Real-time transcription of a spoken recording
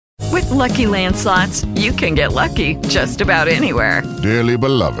Lucky Land Slots, you can get lucky just about anywhere. Dearly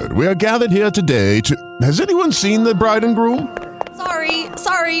beloved, we are gathered here today to... Has anyone seen the bride and groom?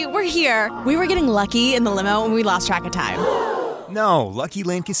 Sorry, we're here. We were getting lucky in the limo and we lost track of time. No, Lucky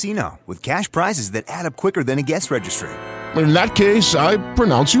Land Casino, with cash prizes that add up quicker than a guest registry. In that case, I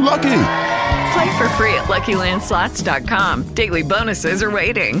pronounce you lucky. Play for free at LuckyLandSlots.com. Daily bonuses are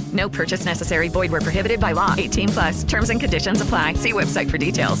waiting. No purchase necessary. Void where prohibited by law. 18+. Terms and conditions apply. See website for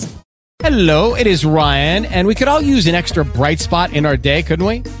details. Hello, it is Ryan, and we could all use an extra bright spot in our day, couldn't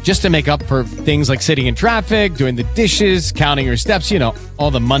we? Just to make up for things like sitting in traffic, doing the dishes, counting your steps, you know,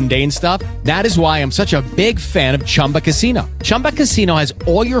 all the mundane stuff. That is why I'm such a big fan of Chumba Casino. Chumba Casino has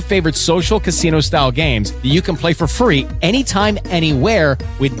all your favorite social casino-style games that you can play for free anytime, anywhere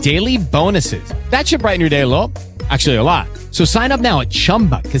with daily bonuses. That should brighten your day a little. Actually, a lot. So sign up now at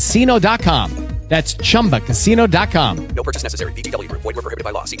ChumbaCasino.com. That's ChumbaCasino.com. No purchase necessary. VGW Group. Void where prohibited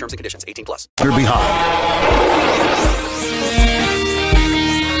by law. See terms and conditions. 18+. You're behind.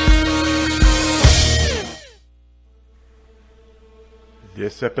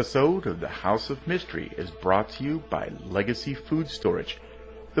 This episode of the House of Mystery is brought to you by Legacy Food Storage.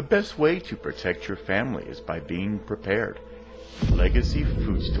 The best way to protect your family is by being prepared.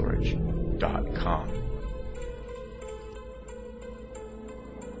 LegacyFoodStorage.com.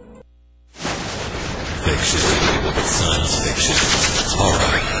 Fiction, science fiction,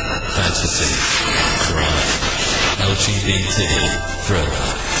 horror, fantasy, crime, LGBT, thriller.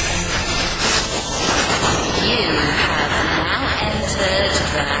 You have now entered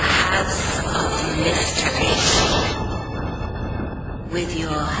the House of Mystery with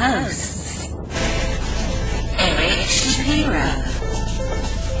your hosts, Eric Shapiro,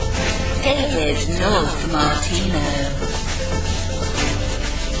 David North Martino,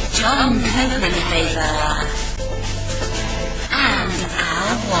 John Copenhaver, and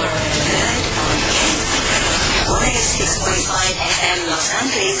Al Warren. Heard on 106.5 FM Los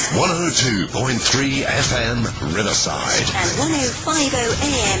Angeles, 102.3 FM Riverside, and 105.0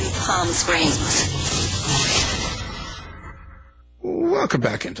 AM Palm Springs. Welcome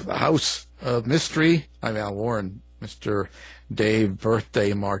back into the House of Mystery. I'm Al Warren, Mr. Dave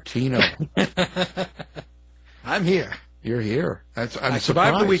Birthday Martino. I'm here. You're here. I'm I survived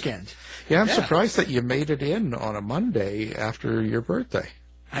surprised. the weekend. Yeah, I'm surprised that you made it in on a Monday after your birthday.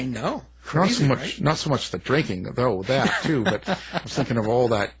 I know. Crazy, Right? not so much the drinking, though, that too, but I was thinking of all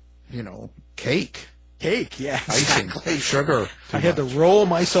that, cake. Cake, yeah, Icing, exactly. sugar. I had to roll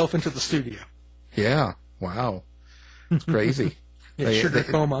myself into the studio. Yeah, wow. It's crazy. Sugar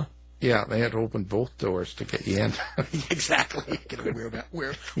coma. Yeah, they had to open both doors to get you in. Exactly. Get a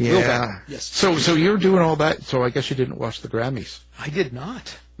wheelbarrow. Yes. So you're doing all that, so I guess you didn't watch the Grammys. I did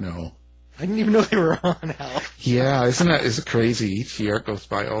not. No. I didn't even know they were on, Al. Yeah, is it crazy? Each year it goes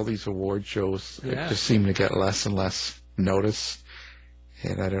by, all these award shows just seem to get less and less notice,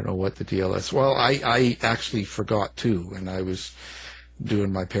 and I don't know what the deal is. Well, I actually forgot too, and I was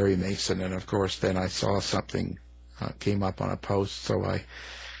doing my Perry Mason, and of course then I saw something came up on a post, so I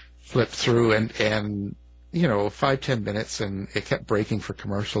flipped through, and 5-10 minutes, and it kept breaking for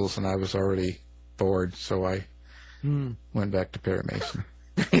commercials, and I was already bored, so I went back to Perry Mason.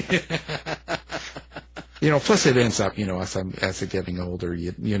 Plus it ends up, as I'm getting older,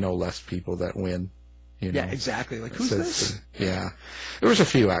 you know less people that win. Yeah, exactly. Like, who's this? Yeah. There was a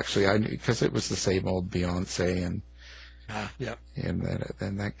few, actually, because it was the same old Beyonce, and and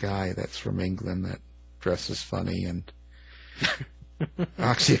then that guy that's from England that dresses funny, and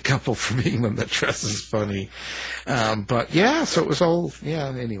actually a couple from England that dresses funny. But yeah, so it was all,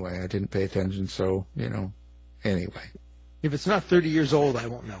 anyway, I didn't pay attention, so, anyway. If it's not 30 years old, I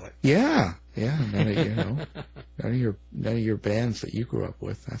won't know it. Yeah, none of your bands that you grew up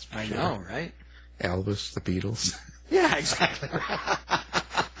with, that's for sure. I know, right? Elvis, the Beatles. Yeah, exactly.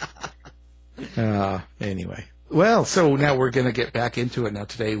 Anyway. Well, so now we're going to get back into it. Now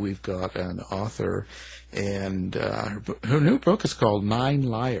today we've got an author, and her new book is called 9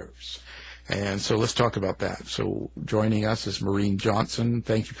 Liars. And so let's talk about that. So joining us is Maureen Johnson.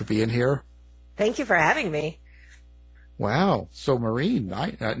 Thank you for being here. Thank you for having me. Wow. So Maureen,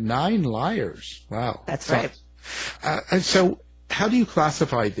 9 Liars. Wow. That's right. So how do you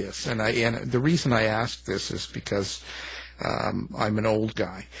classify this? And the reason I ask this is because I'm an old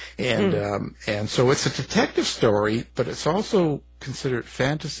guy, and so it's a detective story, but it's also considered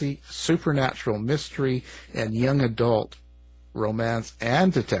fantasy, supernatural, mystery, and young adult romance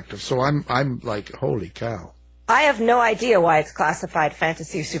and detective. So I'm like, holy cow! I have no idea why it's classified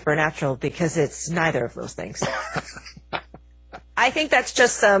fantasy supernatural, because it's neither of those things. I think that's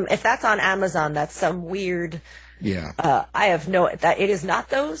just if that's on Amazon, that's some weird Yeah. I have that it is not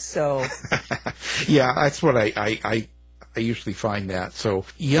those, so. Yeah, that's what I usually find that. So,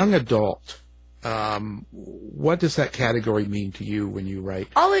 young adult, what does that category mean to you when you write?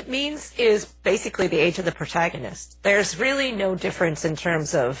 All it means is basically the age of the protagonist. There's really no difference in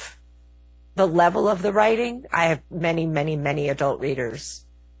terms of the level of the writing. I have many, many, many adult readers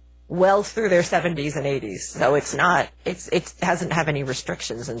well through their 70s and 80s. So it doesn't have any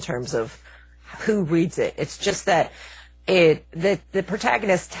restrictions in terms of who reads it. It's just that the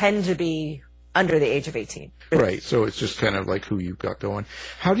protagonists tend to be under the age of 18. Right. So it's just kind of like who you've got going.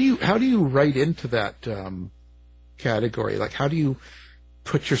 How do you write into that category? Like, how do you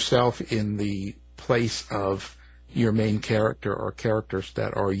put yourself in the place of your main character or characters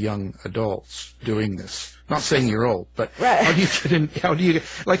that are young adults doing this? Not saying you're old, but right. How do you get in? How do you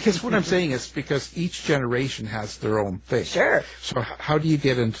like? Because what I'm saying is because each generation has their own thing. Sure. So how do you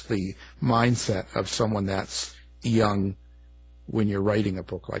get into the mindset of someone that's young when you're writing a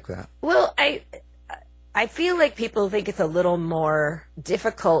book like that? Well, I feel like people think it's a little more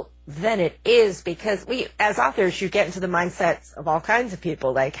difficult than it is because as authors, you get into the mindsets of all kinds of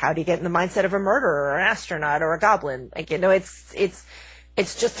people. Like, how do you get in the mindset of a murderer or an astronaut or a goblin? Like,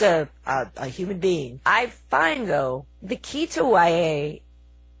 it's just a human being. I find, though, the key to YA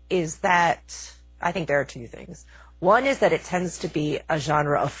is that I think there are two things. One is that it tends to be a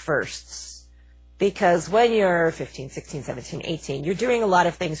genre of firsts. Because when you're 15, 16, 17, 18, you're doing a lot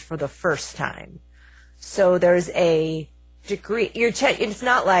of things for the first time. So there's a degree, it's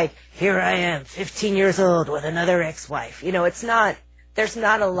not like, here I am, 15 years old with another ex-wife. There's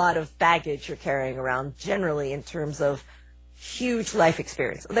not a lot of baggage you're carrying around generally in terms of huge life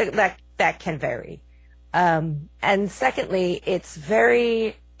experience. That can vary. And secondly,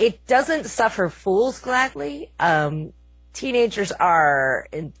 it doesn't suffer fools gladly. Teenagers are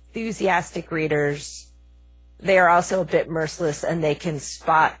enthusiastic readers. They are also a bit merciless, and they can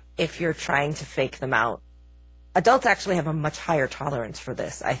spot if you're trying to fake them out. Adults actually have a much higher tolerance for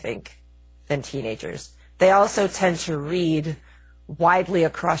this, I think, than teenagers. They also tend to read widely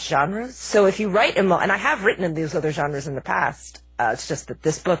across genres. So if you write and I have written in these other genres in the past, it's just that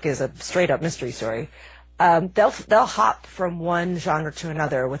this book is a straight-up mystery story. They'll hop from one genre to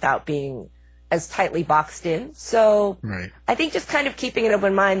another without being as tightly boxed in. So right. I think just kind of keeping an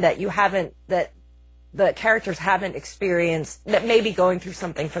open mind that that the characters haven't experienced, that may be going through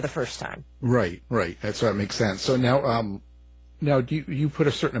something for the first time. Right. That makes sense. So now do you put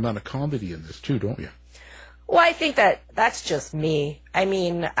a certain amount of comedy in this too, don't you? Well, I think that's just me. I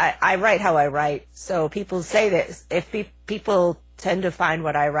mean, I write how I write. So people say this. If people tend to find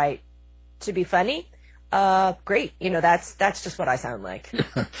what I write to be funny, great. That's just what I sound like.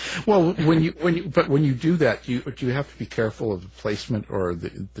 Well, when you do that, do you have to be careful of the placement or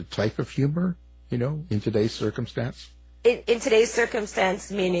the type of humor, in today's circumstance? In today's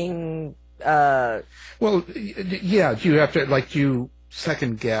circumstance, meaning, well, yeah, do you have to, do you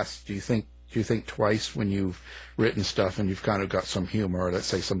second guess? Do you think twice when you've written stuff and you've kind of got some humor, or let's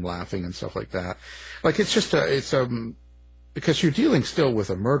say some laughing and stuff like that? Like, it's just because you're dealing still with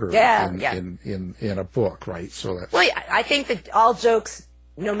a murder in a book, right? So that's... Well, yeah, I think that all jokes,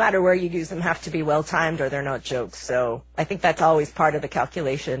 no matter where you use them, have to be well-timed or they're not jokes. So I think that's always part of the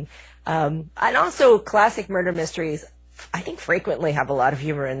calculation. And also classic murder mysteries, I think frequently have a lot of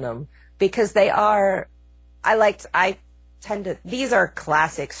humor in them because these are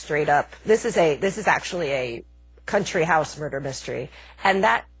classic straight up. This is actually a country house murder mystery. And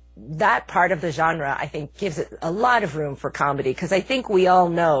that part of the genre, I think, gives it a lot of room for comedy because I think we all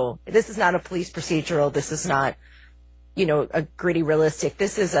know this is not a police procedural. This is not, a gritty realistic.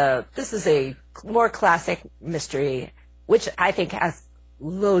 This is a more classic mystery, which I think has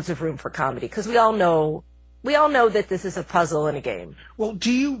loads of room for comedy because we all know that this is a puzzle and a game. Well,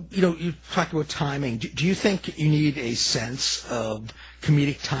 do you talked about timing. Do you think you need a sense of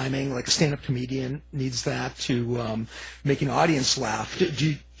comedic timing, like a stand-up comedian needs that to make an audience laugh?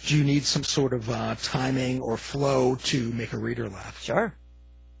 Do you need some sort of timing or flow to make a reader laugh? Sure.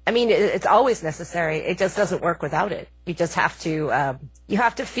 I mean, it's always necessary. It just doesn't work without it. You just have to, you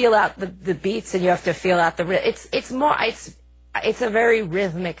have to feel out the beats and you have to feel out it's a very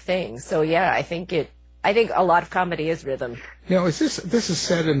rhythmic thing. So yeah, I think a lot of comedy is rhythm. Now, this is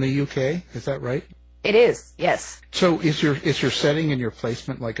set in the UK? Is that right? It is, yes. So is your setting and your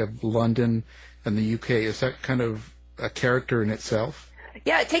placement like of London and the UK? Is that kind of a character in itself?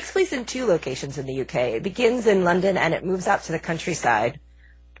 Yeah, it takes place in two locations in the UK. It begins in London and it moves out to the countryside,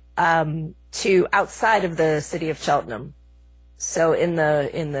 to outside of the city of Cheltenham. So in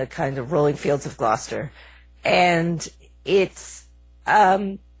the kind of rolling fields of Gloucester, and it's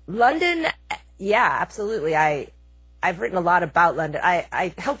London. Yeah, absolutely. I've written a lot about London.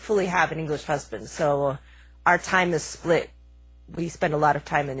 I helpfully have an English husband, so our time is split. We spend a lot of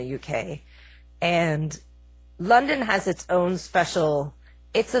time in the UK. And London has its own special...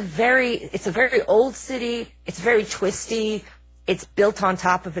 It's a very old city. It's very twisty. It's built on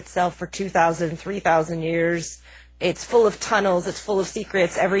top of itself for 2,000, 3,000 years. It's full of tunnels. It's full of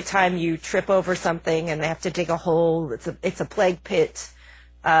secrets. Every time you trip over something and they have to dig a hole, it's a plague pit.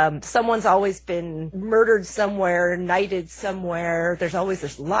 Someone's always been murdered somewhere, knighted somewhere.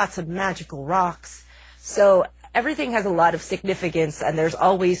 There's lots of magical rocks. So everything has a lot of significance, and there's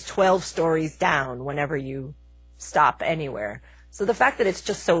always 12 stories down whenever you stop anywhere. So the fact that it's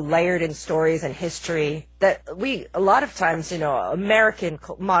just so layered in stories and history, that a lot of times,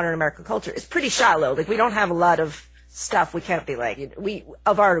 modern American culture is pretty shallow. Like, we don't have a lot of stuff. We can't be like,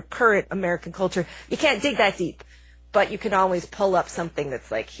 of our current American culture, you can't dig that deep. But you can always pull up something that's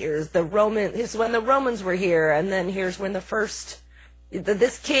like, here's when the Romans were here, and then here's when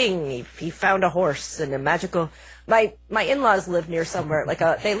this king, he found a horse and a magical... My in-laws live near somewhere,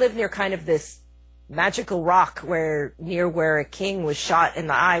 they live near kind of this magical rock near where a king was shot in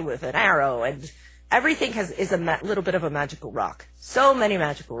the eye with an arrow, and everything is a little bit of a magical rock. So many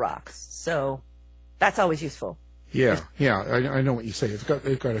magical rocks. So that's always useful. Yeah, I know what you say.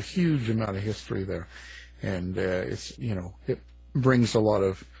 They've got a huge amount of history there, and it brings a lot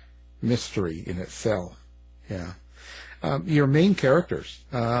of mystery in itself. Yeah. Your main characters.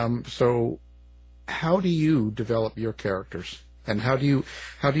 So how do you develop your characters? And how do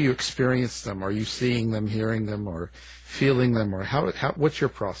you experience them? Are you seeing them, hearing them, or feeling them, or what's your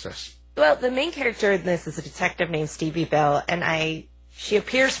process? Well, the main character in this is a detective named Stevie Bell, and she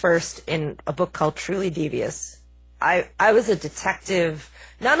appears first in a book called Truly Devious. I was a detective,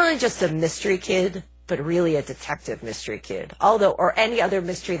 not only just a mystery kid, but really a detective mystery kid. Or any other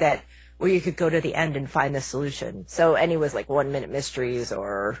mystery where you could go to the end and find the solution. So any was like 1 Minute Mysteries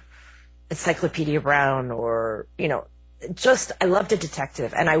or Encyclopedia Brown, or I loved a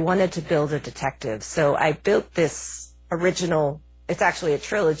detective, and I wanted to build a detective. So I built this original, it's actually a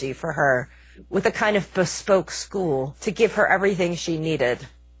trilogy for her, with a kind of bespoke school to give her everything she needed,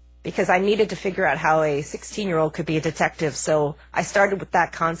 because I needed to figure out how a 16-year-old could be a detective. So I started with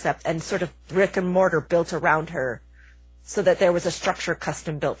that concept and sort of brick and mortar built around her so that there was a structure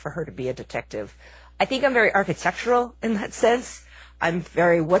custom built for her to be a detective. I think I'm very architectural in that sense. I'm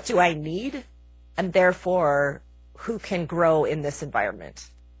very, what do I need? And therefore, who can grow in this environment?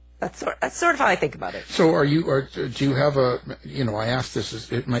 That's sort of how I think about it. So do you have I asked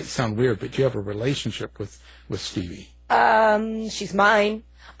this, it might sound weird, but do you have a relationship with Stevie? She's mine.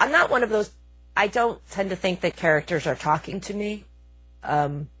 I'm not one of those, I don't tend to think that characters are talking to me.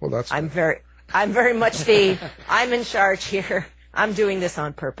 Well, that's I'm very much I'm in charge here. I'm doing this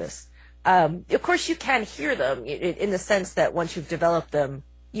on purpose. Of course, you can hear them in the sense that once you've developed them,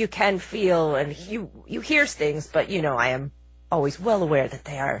 you can feel and you hear things, but I am always well aware that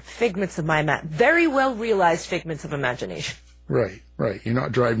they are figments of my very well realized figments of imagination. Right. You're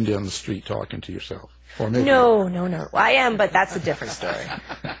not driving down the street talking to yourself. Or maybe No. I am, but that's a different story.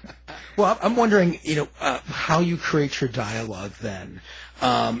 Well, I'm wondering, how you create your dialogue then.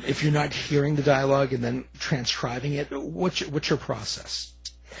 If you're not hearing the dialogue and then transcribing it, what's your process?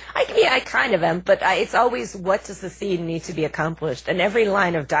 I kind of am, but it's always, what does the scene need to be accomplished? And every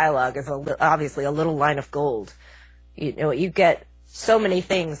line of dialogue is obviously a little line of gold. You get so many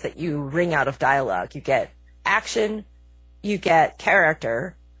things that you wring out of dialogue. You get action, you get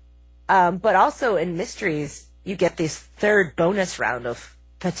character, but also in mysteries, you get this third bonus round of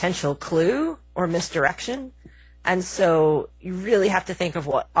potential clue or misdirection. And so you really have to think of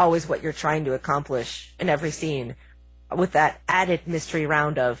what you're trying to accomplish in every scene, with that added mystery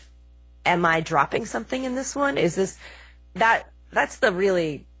round of, am I dropping something in this one? Is this that's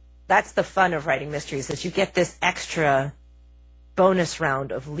the fun of writing mysteries, is you get this extra bonus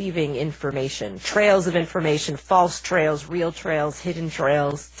round of leaving information, trails of information, false trails, real trails, hidden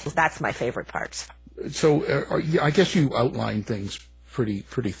trails. That's my favorite part. So I guess you outline things pretty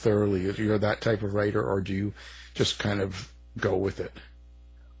thoroughly. If you're that type of writer, or do you just kind of go with it?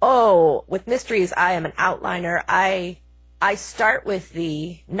 Oh, with mysteries, I am an outliner. I start with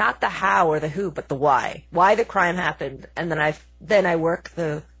not the how or the who, but the why. Why the crime happened, and then I work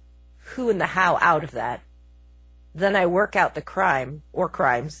the who and the how out of that. Then I work out the crime or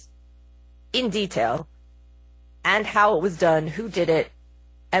crimes in detail, and how it was done, who did it,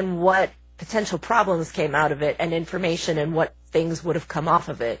 and what potential problems came out of it, and information and what things would have come off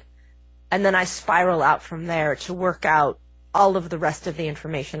of it. And then I spiral out from there to work out all of the rest of the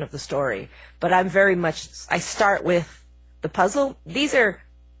information of the story. But I start with the puzzle. These are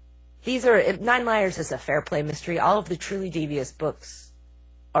Nine Liars is a fair play mystery. All of the Truly Devious books,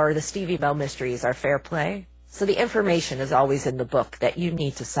 or the Stevie Bell mysteries, are fair play. So the information is always in the book that you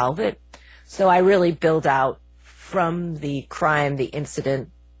need to solve it. So I really build out from the crime, the incident,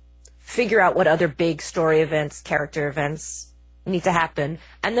 figure out what other big story events, character events need to happen,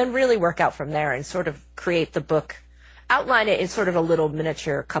 and then really work out from there and sort of create the book, outline it in sort of a little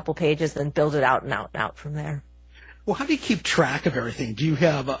miniature couple pages, then build it out and out and out from there. Well, how do you keep track of everything? Do you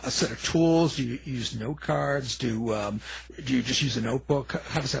have a set of tools? Do you use note cards? Do you just use a notebook?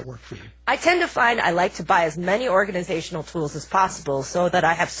 How does that work for you? I tend to find I like to buy as many organizational tools as possible so that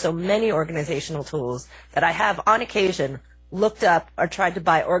I have so many organizational tools that I have on occasion looked up or tried to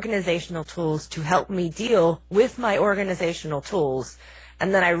buy organizational tools to help me deal with my organizational tools.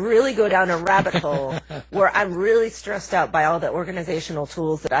 And then I really go down a rabbit hole where I'm really stressed out by all the organizational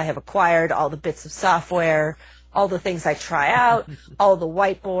tools that I have acquired, all the bits of software, all the things I try out, all the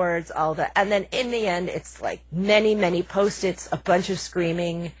whiteboards, and then in the end, it's like many, many Post-its, a bunch of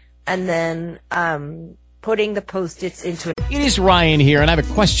screaming, and then putting the Post-its into it. It is Ryan here, and I have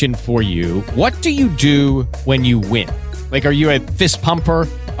a question for you. What do you do when you win? Like, are you a fist pumper,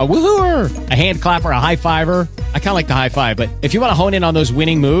 a woohooer, a hand clapper, a high fiver? I kind of like the high five, but if you want to hone in on those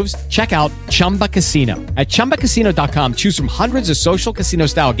winning moves, check out Chumba Casino. At ChumbaCasino.com, choose from hundreds of social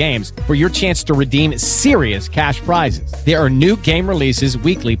casino-style games for your chance to redeem serious cash prizes. There are new game releases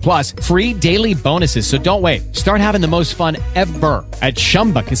weekly, plus free daily bonuses, so don't wait. Start having the most fun ever at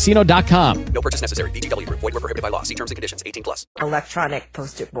ChumbaCasino.com. No purchase necessary. VGW Group. Void where prohibited by law. See terms and conditions. 18+. Electronic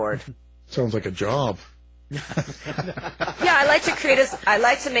Post-it board. Sounds like a job. Yeah, I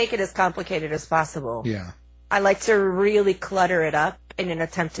like to make it as complicated as possible. Yeah. I like to really clutter it up in an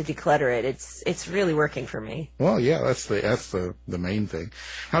attempt to declutter it. It's really working for me. Well, yeah, that's the main thing.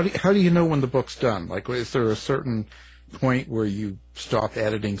 How do you know when the book's done? Like, is there a certain point where you stop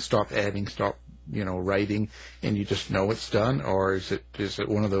editing, stop adding, stop writing, and you just know it's done, or is it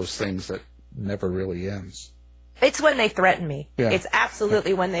one of those things that never really ends? It's when they threaten me. Yeah. It's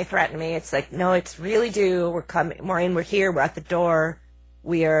absolutely when they threaten me. It's like, no, it's really due. We're coming. Maureen, we're here. We're at the door.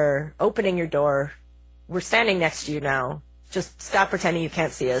 We are opening your door. We're standing next to you now. Just stop pretending you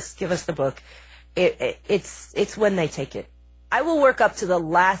can't see us. Give us the book. It's when they take it. I will work up to the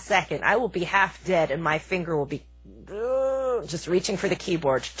last second. I will be half dead, and my finger will be just reaching for the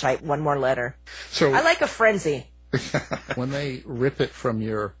keyboard to type one more letter. So I like a frenzy. When they rip it from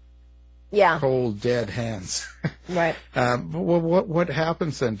your cold, dead hands. Right. What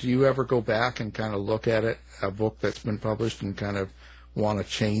happens then? Do you ever go back and kind of look at it, a book that's been published, and kind of want to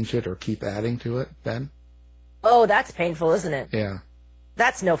change it or keep adding to it then? Oh, that's painful, isn't it? Yeah.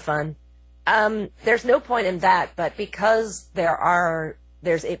 That's no fun. There's no point in that, but because Truly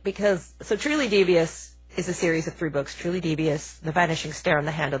Devious is a series of 3 books. Truly Devious, The Vanishing Stare on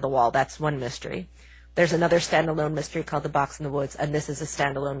the Hand of the Wall, that's one mystery. There's another standalone mystery called The Box in the Woods, and this is a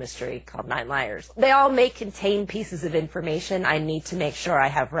standalone mystery called Nine Liars. They all may contain pieces of information I need to make sure I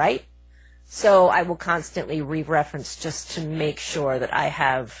have right, so I will constantly re-reference just to make sure that I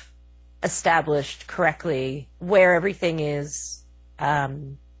have established correctly where everything is,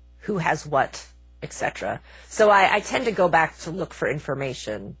 who has what, etc. So I tend to go back to look for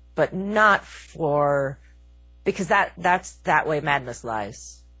information, but not because that's that way madness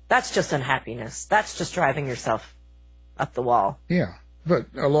lies. That's just unhappiness. That's just driving yourself up the wall. Yeah, but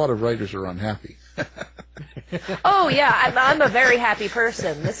a lot of writers are unhappy. Oh yeah, I'm a very happy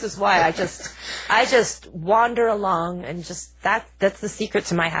person. This is why I just wander along and that's the secret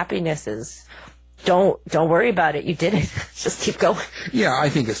to my happiness is don't worry about it. You did it. Just keep going. Yeah, I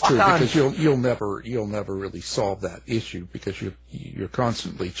think it's true because you'll never really solve that issue because you're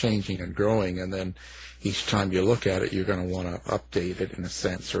constantly changing and growing, and then each time you look at it, you're going to want to update it in a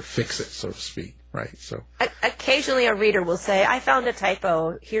sense or fix it, so to speak. Right. So occasionally a reader will say, "I found a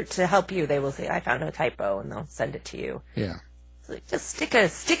typo here to help you." They will say, "I found a typo," and they'll send it to you. Yeah. So just stick a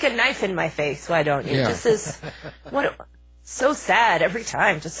knife in my face. Why don't you? Yeah. This is so sad every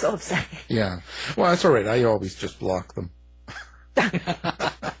time. Just so upsetting. Yeah. Well, that's all right. I always just block them.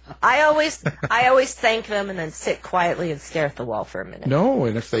 I always thank them and then sit quietly and stare at the wall for a minute. No,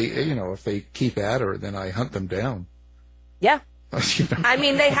 and if they keep at her, then I hunt them down. Yeah. I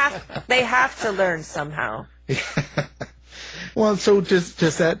mean, they have to learn somehow. Well, so does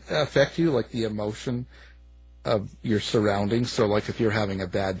that affect you, like the emotion of your surroundings? So, like, if you're having a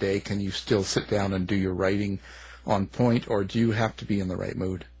bad day, can you still sit down and do your writing on point, or do you have to be in the right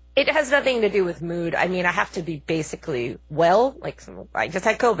mood? It has nothing to do with mood. I mean, I have to be basically well. Like, I just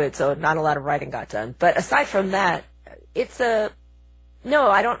had COVID, so not a lot of writing got done. But aside from that,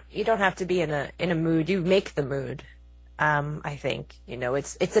 no. You don't have to be in a mood. You make the mood. I think,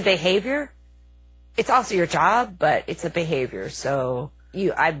 it's a behavior. It's also your job, but it's a behavior. So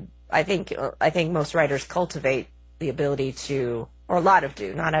I think most writers cultivate the ability to, or a lot of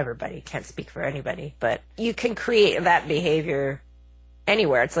do, not everybody, can't speak for anybody, but you can create that behavior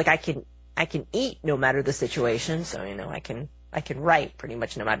anywhere. It's like I can eat no matter the situation, so I can write pretty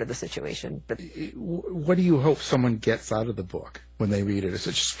much no matter the situation. But what do you hope someone gets out of the book when they read it? Is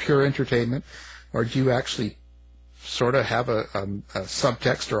it just pure entertainment, or do you actually sort of have a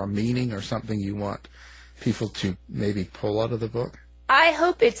subtext or a meaning or something you want people to maybe pull out of the book? I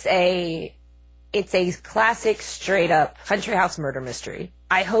hope it's a classic, straight up country house murder mystery.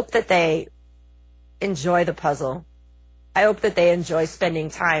 I hope that they enjoy the puzzle. I hope that they enjoy spending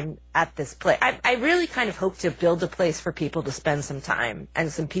time at this place. I really kind of hope to build a place for people to spend some time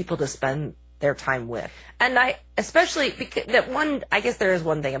and some people to spend their time with. And especially because I guess there is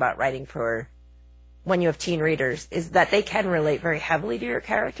one thing about writing for when you have teen readers is that they can relate very heavily to your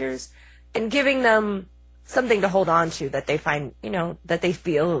characters, and giving them something to hold on to that they find, that they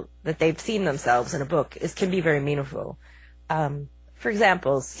feel that they've seen themselves in a book can be very meaningful. For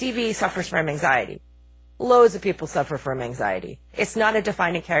example, Stevie suffers from anxiety. Loads of people suffer from anxiety. It's not a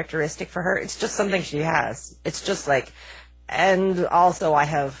defining characteristic for her. It's just something she has. It's just like, and also I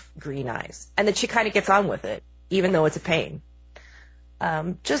have green eyes. And that she kind of gets on with it, even though it's a pain.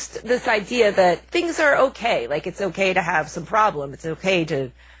 Just this idea that things are okay. Like, it's okay to have some problem. It's okay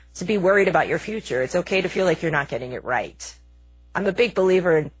to be worried about your future. It's okay to feel like you're not getting it right. I'm a big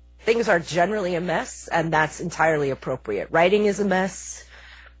believer in things are generally a mess, and that's entirely appropriate. Writing is a mess.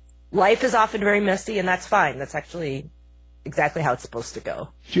 Life is often very messy, and that's fine. That's actually exactly how it's supposed to go.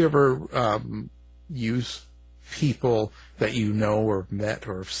 Do you ever use people that you know or met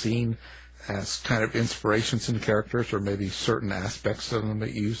or have seen as kind of inspirations in characters, or maybe certain aspects of them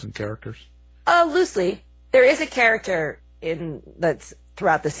that you use in characters? Loosely. There is a character that's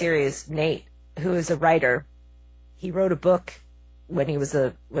throughout the series, Nate, who is a writer. He wrote a book when he was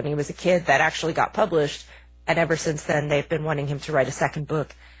a kid that actually got published, and ever since then they've been wanting him to write a second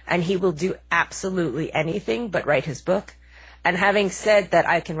book. And he will do absolutely anything but write his book. And having said that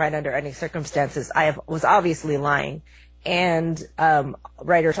I can write under any circumstances, I was obviously lying. And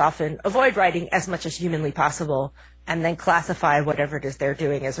writers often avoid writing as much as humanly possible and then classify whatever it is they're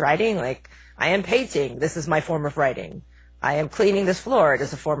doing as writing. Like, I am painting. This is my form of writing. I am cleaning this floor. It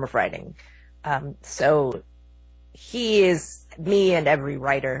is a form of writing. So he is me and every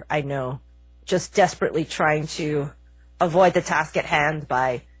writer I know just desperately trying to avoid the task at hand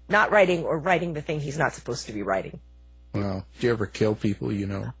by not writing or writing the thing he's not supposed to be writing. Well, do you ever kill people you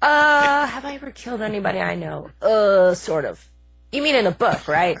know? Have I ever killed anybody I know? Sort of. You mean in a book,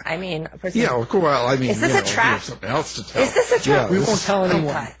 right? I mean, a person. Yeah, well, I mean, is this a trap? Something else to tell. Is this a trap? Yeah, we won't tell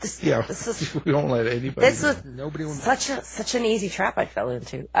anyone. Oh, this is, we won't let anybody. This was nobody will. Such an easy trap I fell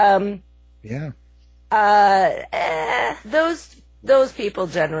into. Yeah. Those people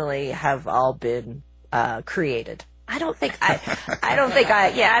generally have all been created. I don't think I've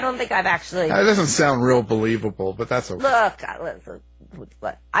actually. That doesn't sound real believable, but that's okay.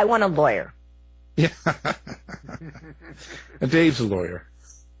 Look, I want a lawyer. Yeah. And Dave's a lawyer.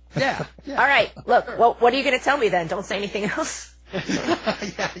 Yeah. All right. Look, what are you going to tell me then? Don't say anything else.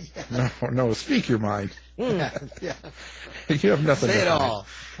 No, speak your mind. Yeah. You have nothing say to it hide. all.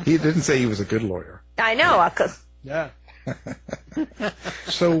 He didn't say he was a good lawyer. I know. Yeah.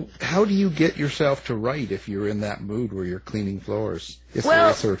 So how do you get yourself to write if you're in that mood where you're cleaning floors? Is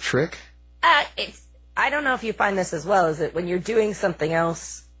there a trick? I don't know if you find this as well. Is it when you're doing something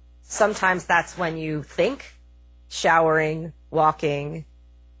else, sometimes that's when you think, showering, walking,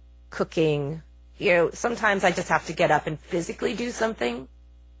 cooking. Sometimes I just have to get up and physically do something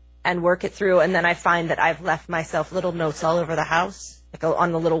and work it through, and then I find that I've left myself little notes all over the house, like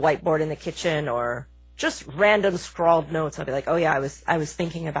on the little whiteboard in the kitchen, or just random scrawled notes. I'll be like, oh yeah, I was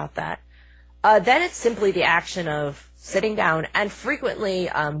thinking about that. Then it's simply the action of sitting down, and frequently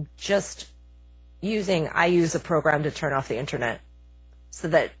I use a program to turn off the internet. So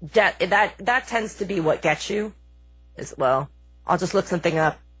that tends to be what gets you. As well, I'll just look something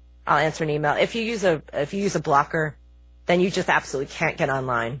up. I'll answer an email. If you use a blocker, then you just absolutely can't get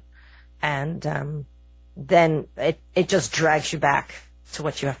online, and then it just drags you back to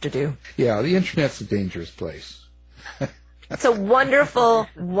what you have to do. Yeah, the internet's a dangerous place. It's a wonderful,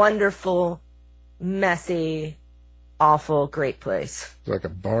 wonderful, messy, awful, great place. It's like a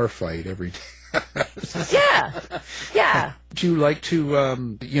bar fight every day. Yeah. Do you like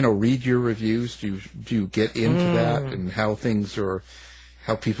to, read your reviews? Do you get into that and how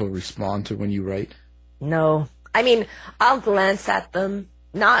people respond to when you write? No. I mean, I'll glance at them,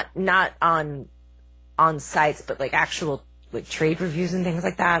 not on on sites, but like actual like trade reviews and things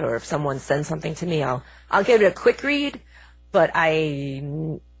like that, or if someone sends something to me, I'll give it a quick read, but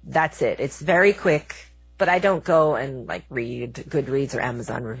that's it. It's very quick, but I don't go and like read Goodreads or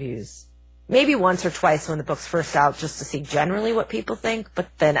Amazon reviews. Maybe once or twice when the book's first out, just to see generally what people think, but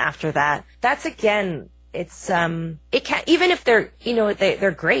then after that, that's again, it's it can't, even if they're, you know,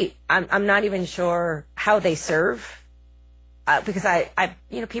 they're great, I'm not even sure how they serve, because I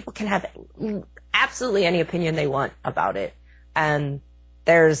you know, people can have absolutely any opinion they want about it, and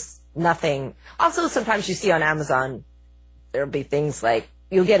there's nothing. Also, sometimes you see on Amazon, there'll be things like,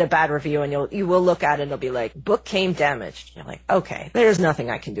 you'll get a bad review and you will look at it and it'll be like, book came damaged. You're like, okay, there's nothing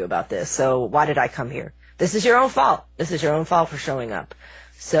I can do about this, so why did I come here? This is your own fault. This is your own fault for showing up.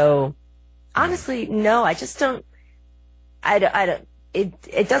 So, honestly, no, I just don't,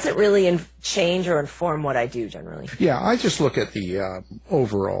 it doesn't really change or inform what I do generally. Yeah, I just look at the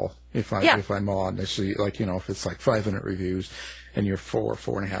overall, if I'm on, like, you know, if it's like 500 reviews and you're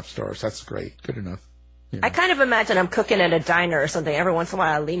 4.5 stars, that's great, good enough. You know. I kind of imagine I'm cooking at a diner or something. Every once in a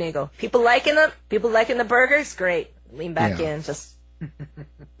while, I lean in and go, people liking the burgers? Great. Lean back in, just.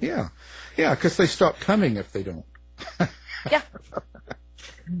 Yeah, because they stop coming if they don't. Yeah.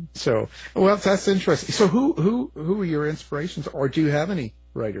 So, well, that's interesting. So, who are your inspirations, or do you have any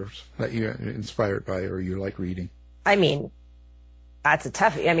writers that you're inspired by, or you like reading? I mean, that's a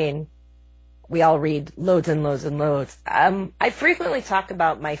toughie. I mean, we all read loads and loads and loads. I frequently talk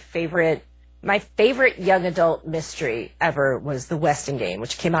about my favorite young adult mystery ever was The Westingame,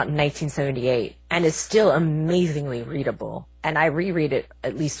 which came out in 1978 and is still amazingly readable. And I reread it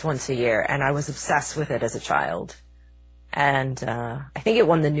at least once a year, and I was obsessed with it as a child. And I think it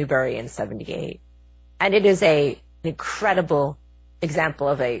won the Newbery in 78. And it is an incredible example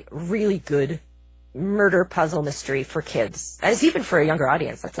of a really good murder puzzle mystery for kids. And it's even for a younger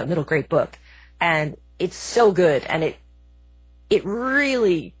audience. That's a middle grade book. And it's so good, and it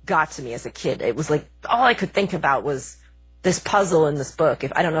really got to me as a kid. It was like, all I could think about was this puzzle in this book.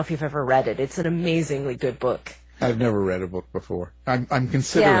 I don't know if you've ever read it. It's an amazingly good book. I've never read a book before. I'm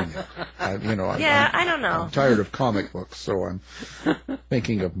considering it. I don't know. I'm tired of comic books, so I'm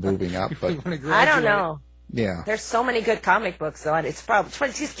thinking of moving up. But I don't know. Yeah. There's so many good comic books, so it's probably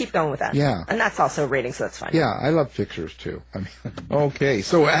just keep going with that. Yeah. And that's also reading, so that's fine. Yeah, I love pictures too. I mean, okay.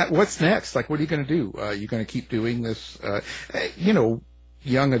 So what's next? Like, what are you going to do? You going to keep doing this?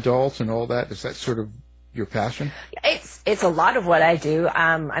 Young adults and all that. Is that sort of your passion? It's a lot of what I do.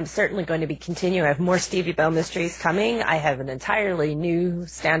 I'm certainly going to be continuing. I have more Stevie Bell mysteries coming. I have an entirely new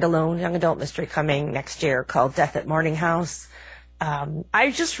standalone young adult mystery coming next year called Death at Morning House.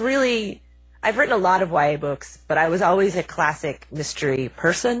 I've written a lot of YA books, but I was always a classic mystery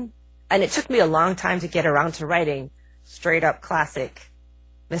person, and it took me a long time to get around to writing straight up classic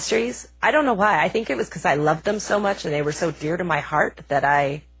mysteries. I don't know why. I think it was because I loved them so much and they were so dear to my heart that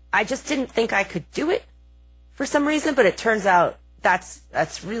I just didn't think I could do it for some reason, but it turns out that's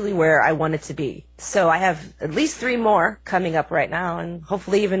really where I wanted to be. So I have at least 3 more coming up right now, and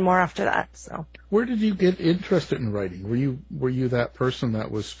hopefully even more after that. So, where did you get interested in writing? Were you that person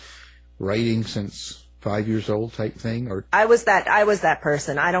that was writing since 5 years old type thing, or? I was that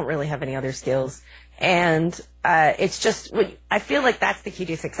person. I don't really have any other skills, and it's just, I feel like that's the key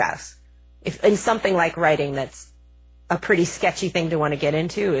to success. If in something like writing, that's a pretty sketchy thing to want to get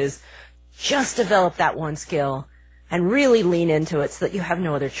into, is just develop that one skill and really lean into it so that you have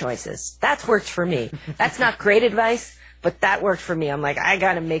no other choices. That's worked for me. That's not great advice, but that worked for me. I'm like, I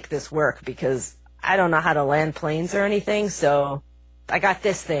got to make this work because I don't know how to land planes or anything, so I got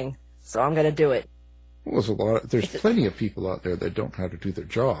this thing. So I'm going to do it. Well, there's plenty of people out there that don't know how to do their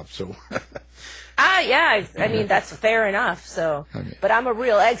job, so. Yeah, I mean, that's fair enough, so. But I'm a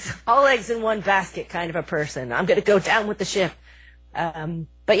real all eggs in one basket kind of a person. I'm going to go down with the ship.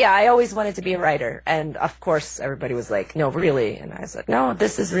 But yeah, I always wanted to be a writer. And of course, everybody was like, no, really? And I was like, no,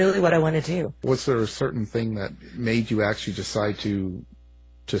 this is really what I want to do. Was there a certain thing that made you actually decide to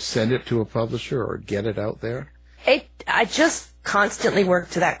send it to a publisher or get it out there? I just constantly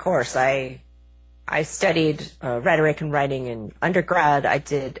worked to that course. I studied rhetoric and writing in undergrad. I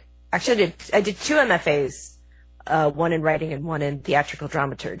did 2 MFAs, one in writing and one in theatrical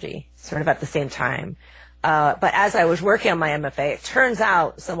dramaturgy, sort of at the same time. But as I was working on my MFA, it turns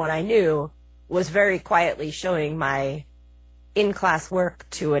out someone I knew was very quietly showing my in-class work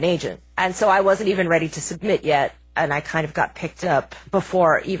to an agent. And so I wasn't even ready to submit yet, and I kind of got picked up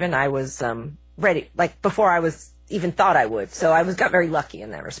before even I was ready, like before I was even thought I would. So I got very lucky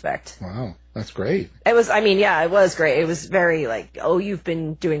in that respect. Wow, that's great. It was great. It was very like, oh, you've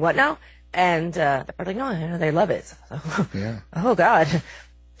been doing what now? And they're like, no, they love it. So, yeah. Oh God.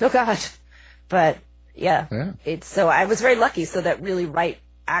 But Yeah. So I was very lucky. So that really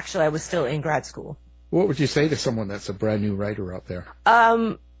actually I was still in grad school. What would you say to someone that's a brand new writer out there?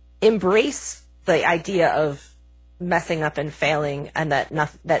 Embrace the idea of messing up and failing, and that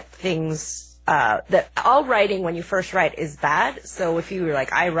all writing when you first write is bad. So if you were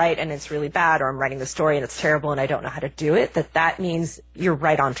like, I write and it's really bad, or I'm writing the story and it's terrible and I don't know how to do it, that means you're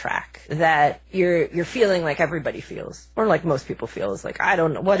right on track. That you're feeling like everybody feels, or like most people feel, is like, I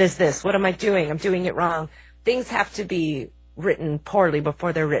don't know, what is this? What am I doing? I'm doing it wrong. Things have to be written poorly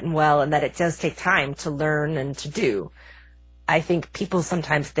before they're written well, and that it does take time to learn and to do. I think people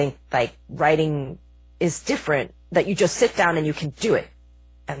sometimes think like writing is different, that you just sit down and you can do it,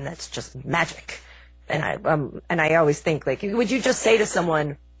 and that's just magic. And I always think, like, would you just say to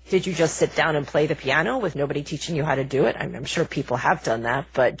someone, did you just sit down and play the piano with nobody teaching you how to do it? I'm sure people have done that,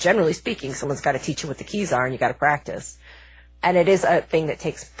 but generally speaking, someone's got to teach you what the keys are, and you got to practice. And it is a thing that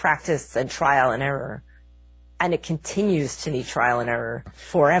takes practice and trial and error, and it continues to need trial and error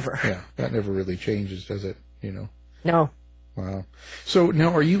forever. Yeah, that never really changes, does it? No. Wow. So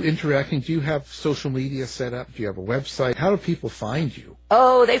now, are you interacting? Do you have social media set up? Do you have a website? How do people find you?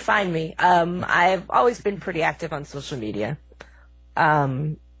 Oh, they find me. I've always been pretty active on social media.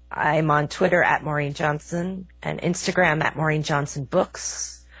 I'm on Twitter at Maureen Johnson, and Instagram at Maureen Johnson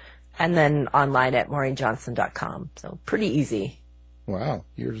Books, and then online at maureenjohnson.com. So pretty easy. Wow,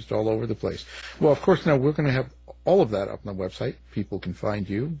 you're just all over the place. Well, of course, now we're going to have all of that up on the website. People can find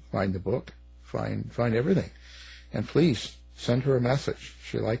you, find the book, find everything. And please send her a message.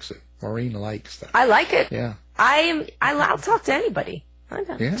 She likes it. Maureen likes that. I like it. Yeah. I'll talk to anybody.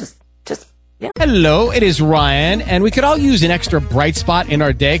 Yeah. Yeah. Hello, it is Ryan, and we could all use an extra bright spot in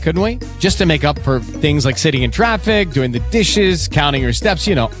our day, couldn't we? Just to make up for things like sitting in traffic, doing the dishes, counting your steps,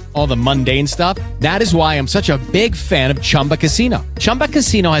 all the mundane stuff. That is why I'm such a big fan of Chumba Casino. Chumba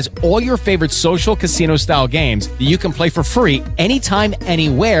Casino has all your favorite social casino-style games that you can play for free anytime,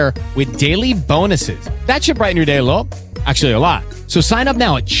 anywhere with daily bonuses. That should brighten your day a little. Actually, a lot. So sign up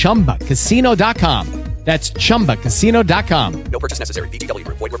now at ChumbaCasino.com. That's ChumbaCasino.com. No purchase necessary. VGW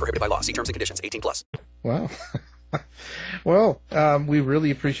Group. Void where prohibited by law. See terms and conditions. 18+. Wow. Well, we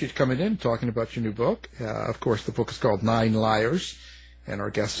really appreciate you coming in and talking about your new book. Of course, the book is called 9 Liars, and our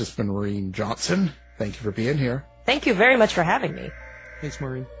guest has been Maureen Johnson. Thank you for being here. Thank you very much for having me. Thanks,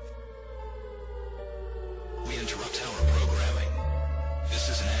 Maureen. We interrupt our programming. This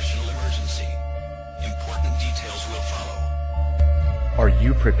is a national emergency. Important details will follow. Are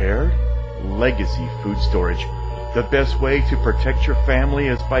you prepared? Legacy Food Storage. The best way to protect your family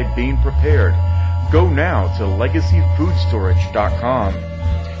is by being prepared. Go now to LegacyFoodStorage.com.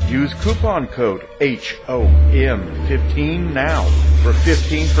 Use coupon code HOM15 now for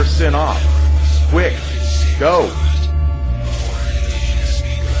 15% off. Quick, go!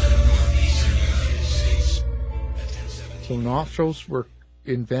 So nachos were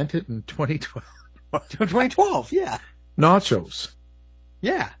invented in 2012. 2012, yeah. Nachos.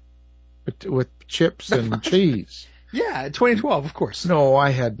 Yeah. With chips and cheese. Yeah, 2012, of course. No, I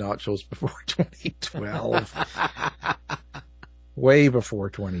had nachos before 2012. Way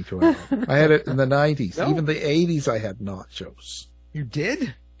before 2012. I had it in the 90s. No. Even the 80s I had nachos. You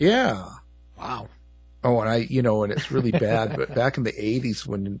did? Yeah. Wow. Oh, and and it's really bad, but back in the 80s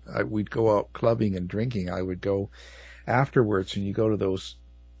when we'd go out clubbing and drinking, I would go afterwards, and you go to those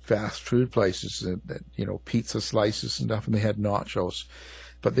fast food places that pizza slices and stuff, and they had nachos.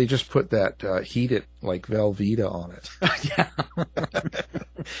 But they just put that heated like Velveeta on it. Yeah.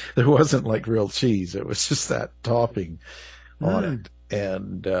 There wasn't like real cheese. It was just that topping on it.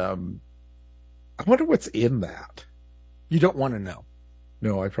 And I wonder what's in that. You don't want to know.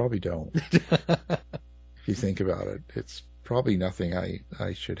 No, I probably don't. If you think about it, it's probably nothing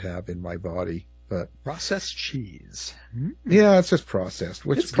I should have in my body. But processed cheese. Yeah, it's just processed.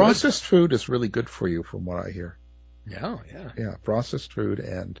 Which processed food is really good for you, from what I hear. Yeah. Yeah, processed food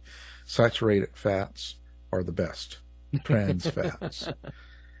and saturated fats are the best. Trans fats.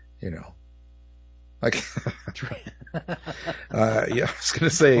 Like, I was going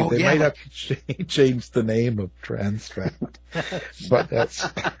to say, might have to change the name of trans fat, but that's,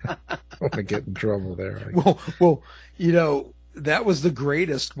 I don't want to get in trouble there. Well, that was the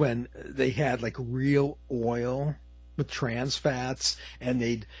greatest when they had like real oil with trans fats, and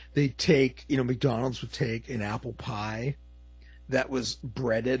they'd take, McDonald's would take an apple pie that was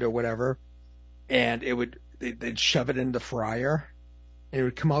breaded or whatever, and they'd shove it in the fryer, and it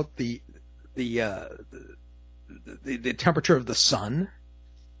would come out the temperature of the sun,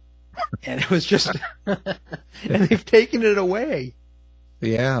 and it was just, and they've taken it away.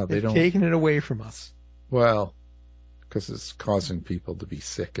 Yeah, they've taken it away from us. Well, because it's causing people to be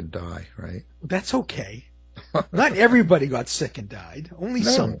sick and die, right? That's okay. Not everybody got sick and died. Only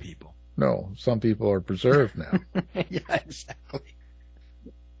some people. No, some people are preserved now. Yeah, exactly.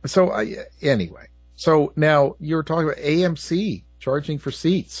 So anyway, so now you were talking about AMC charging for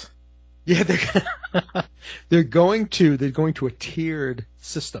seats. Yeah, they're going to a tiered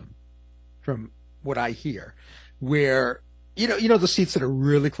system, from what I hear, where you know the seats that are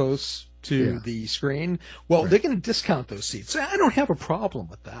really close to the screen. Well, they're going to discount those seats. I don't have a problem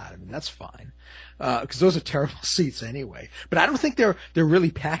with that. I mean, that's fine, because those are terrible seats anyway. But I don't think they're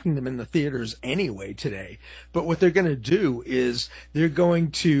really packing them in the theaters anyway today. But what they're going to do is they're going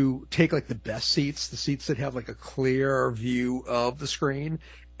to take like the best seats, the seats that have like a clear view of the screen,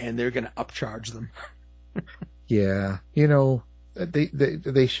 and they're going to upcharge them. Yeah, you know,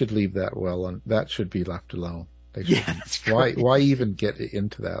 they should leave that well, and that should be left alone. That's great. Why even get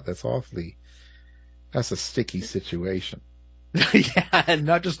into that? That's a sticky situation. Yeah, and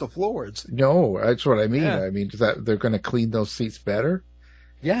not just the floors. No, that's what I mean. Yeah. I mean, that they're going to clean those seats better?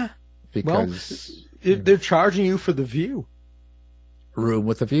 Yeah. Because they're charging you for the view. Room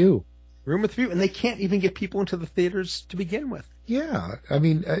with a view. Room with view, and they can't even get people into the theaters to begin with. Yeah, I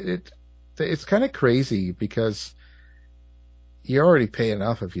mean, it's kind of crazy because you already pay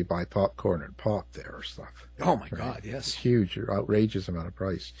enough if you buy popcorn and pop there or stuff. Oh my God, yes. It's huge, outrageous amount of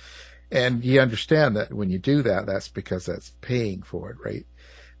price. And you understand that when you do that, that's because that's paying for it, right?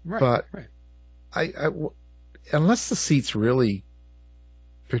 Right. But right. Unless the seat's really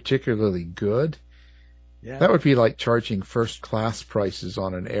particularly good, yeah, that would be like charging first class prices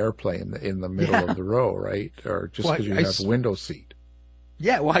on an airplane in the middle of the row, right? Or just because you have a window seat.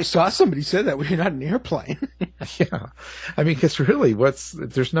 Yeah, well, I saw somebody say that when you're not an airplane. Yeah. I mean, because really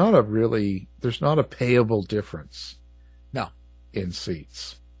there's not a payable difference. No. In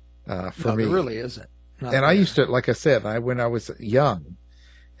seats. For no, me. There really isn't. And I used to, like I said, when I was young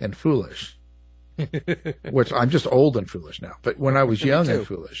and foolish, which I'm just old and foolish now, but when I was young and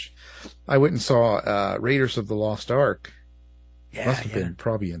foolish, I went and saw Raiders of the Lost Ark. Must have been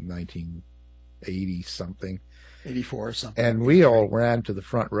probably in 1980 something. 84 or something. And we all ran to the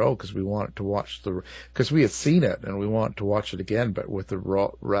front row because we wanted to watch because we had seen it and we wanted to watch it again, but with the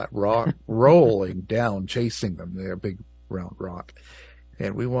rock rolling down, chasing them, they're a big round rock.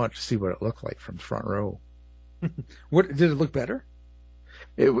 And we wanted to see what it looked like from the front row. What did it look better?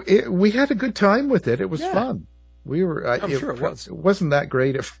 We had a good time with it. It was fun. We were. I'm sure it was. It wasn't that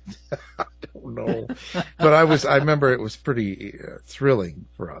great. I don't know, but I remember it was pretty thrilling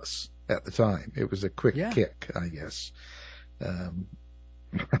for us at the time. It was a quick kick, I guess.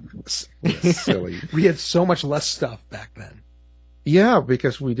 Silly. We had so much less stuff back then. Yeah,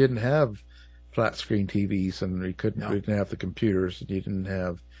 because we didn't have flat screen TVs, and we didn't have the computers, and you didn't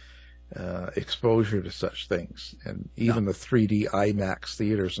have exposure to such things, and even the 3D IMAX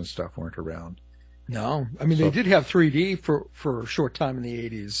theaters and stuff weren't around. No, I mean, they did have 3D for a short time in the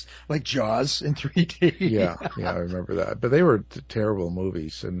 80s, like Jaws in 3D. Yeah, I remember that. But they were terrible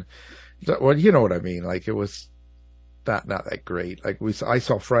movies, and well, you know what I mean. Like, it was not that great. Like I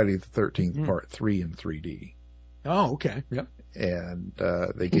saw Friday the 13th Part 3 in 3D. Oh, okay. Yep. And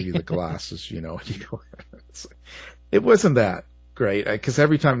they give you the glasses, you know. And you go, it wasn't that great, because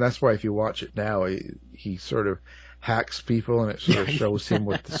every time, that's why if you watch it now, he sort of hacks people, and it sort of shows him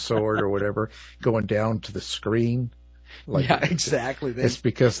with the sword or whatever going down to the screen. Like, yeah, exactly. It's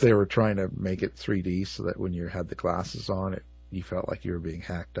because they were trying to make it 3D so that when you had the glasses on, you felt like you were being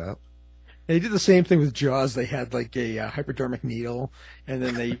hacked up. They did the same thing with Jaws. They had like a hypodermic needle, and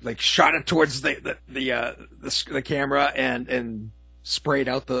then they like shot it towards the camera and sprayed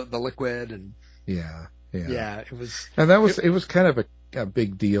out the liquid, and yeah, it was. And it was kind of a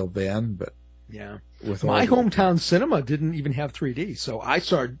big deal then, but yeah. My hometown cinema didn't even have 3D, so I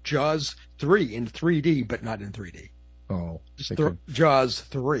saw Jaws 3 in 3D, but not in 3D. Oh, just Jaws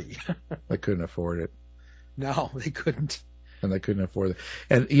 3. They couldn't afford it. No, they couldn't. And they couldn't afford it.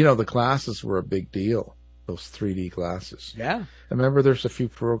 And, you know, the glasses were a big deal, those 3D glasses. Yeah. I remember there's a few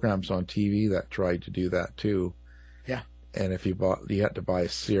programs on TV that tried to do that, too. Yeah. And if you had to buy a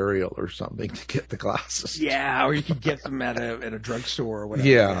cereal or something to get the glasses. Yeah, or you could get them at a drugstore or whatever.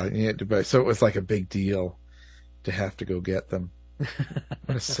 Yeah, you had to buy. So it was like a big deal to have to go get them.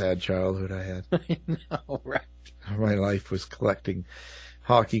 What a sad childhood I had. I know, right? My life was collecting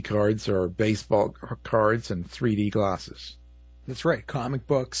hockey cards or baseball cards and 3D glasses. That's right, comic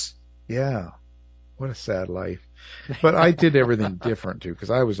books. Yeah, what a sad life. But I did everything different, too,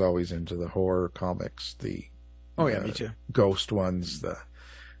 because I was always into the horror comics, me too. Ghost ones, the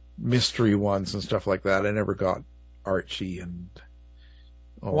mystery ones and stuff like that. I never got Archie and...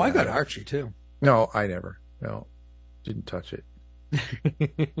 I got Archie, too. No, I never. No. Didn't touch it.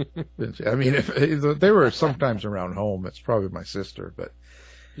 I mean, if they were sometimes around home, it's probably my sister, but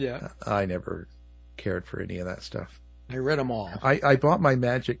Yeah. I never cared for any of that stuff. I read them all. I bought my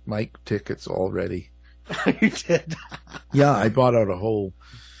Magic Mike tickets already. You did? Yeah, I bought out a whole.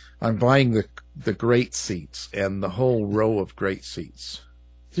 I'm buying the great seats and the whole row of great seats.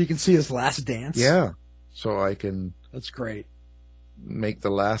 So you can see his last dance? Yeah, so I can. That's great. Make the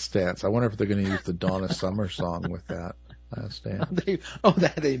last dance. I wonder if they're going to use the Donna Summer song with that last dance.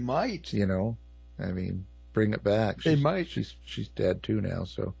 They might. You know, I mean, bring it back. They might. She's dead too now.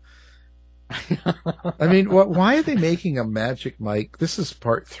 So, I mean, why are they making a Magic Mike? This is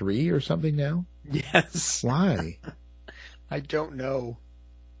part 3 or something now. Yes. Why? I don't know.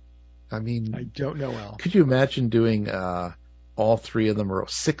 I mean, I don't know, Al. Could you imagine doing all 3 of them, or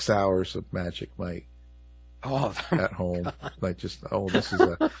 6 hours of Magic Mike? Oh, at home, God. Like just this is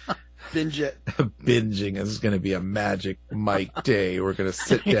a binge it. Binging. This is going to be a Magic Mike day. We're going to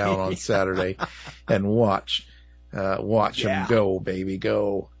sit down on Saturday and watch them go, baby,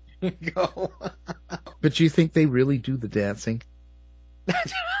 go. Go. But do you think they really do the dancing?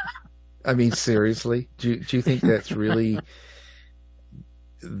 I mean, seriously, do you think that's really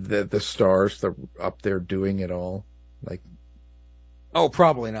the stars that are up there doing it all? Like, oh,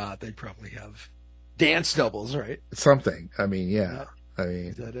 probably not. They probably have dance doubles, right? Something. I mean, yeah. I mean,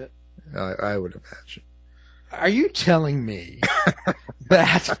 is that it? I would imagine. Are you telling me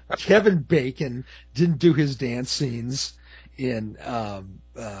that Kevin Bacon didn't do his dance scenes in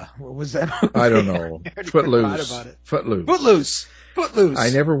what was that movie? I don't know. Footloose. Footloose. I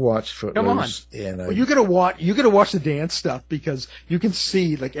never watched Footloose. Come on. Well, you gotta watch the dance stuff, because you can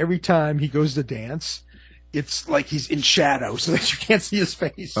see, like, every time he goes to dance, it's like he's in shadow so that you can't see his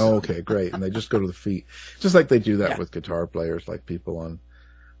face. Oh, okay, great. And they just go to the feet, just like they do that with guitar players, like people on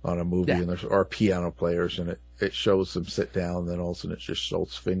a movie, or piano players, and it shows them sit down, and then all of a sudden it just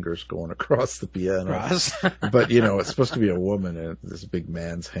shows fingers going across the piano. But it's supposed to be a woman, and this big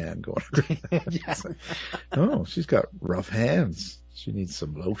man's hand going across. Oh, she's got rough hands. She needs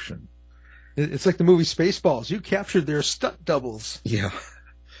some lotion. It's like the movie Spaceballs. You captured their stunt doubles. Yeah.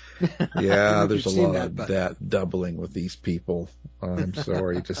 Yeah, there's a lot of that doubling with these people. I'm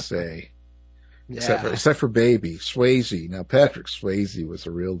sorry to say. Yeah. Except for Baby Swayze. Now, Patrick Swayze was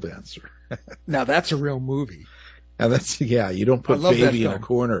a real dancer. Now, that's a real movie. And you don't put Baby in a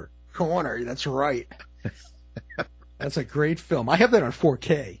corner. That's right. That's a great film. I have that on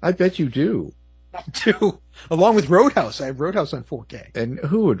 4K. I bet you do. I do. Along with Roadhouse. I have Roadhouse on 4K. And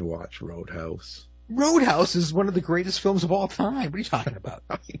who would watch Roadhouse? Roadhouse is one of the greatest films of all time. What are you talking about?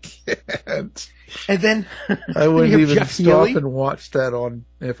 I can't. And then I wouldn't even stop and watch that on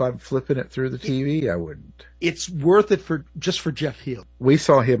if I'm flipping it through the TV. I wouldn't. It's worth it just for Jeff Healey. We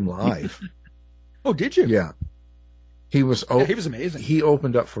saw him live. Oh, did you? Yeah. He was amazing. He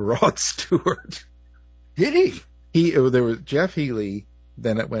opened up for Rod Stewart. Did he? There was Jeff Healey.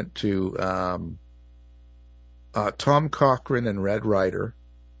 Then it went to Tom Cochran and Red Ryder.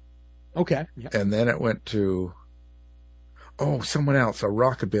 Okay. Yep. And then it went to someone else, a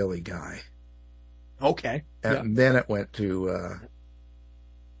rockabilly guy. Okay. And then it went to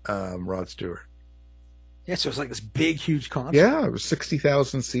Rod Stewart. Yeah, so it was like this big, huge concert. Yeah, it was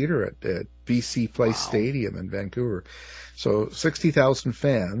 60,000 seater at BC Place Stadium in Vancouver. So 60,000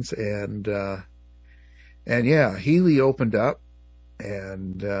 fans, and Healy opened up,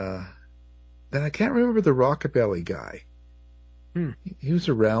 and then I can't remember the rockabilly guy. He was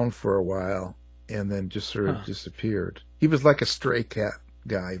around for a while and then just sort of disappeared. He was like a Stray Cat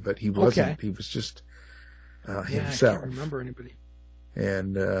guy, but he wasn't. Okay. He was just himself. I can't remember anybody.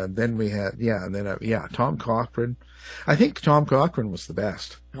 And then we had, Tom Cochran. I think Tom Cochran was the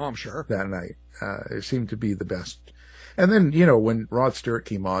best. Oh, I'm sure. That night. It seemed to be the best. And then, when Rod Stewart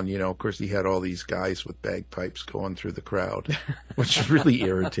came on, of course, he had all these guys with bagpipes going through the crowd, which really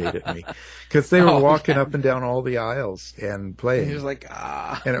irritated me, because they were walking up and down all the aisles and playing. He was like,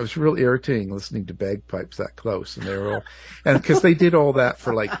 And it was real irritating listening to bagpipes that close. And they were all, and because they did all that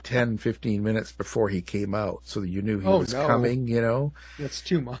for like 10, 15 minutes before he came out, so that you knew he was coming, That's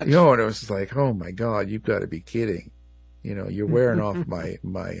too much. And it was like, oh my God, you've got to be kidding. You're wearing off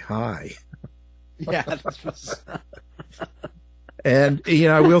my high. Yeah, that's just... And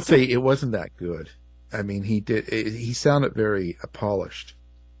I will say it wasn't that good. I mean, he sounded very polished,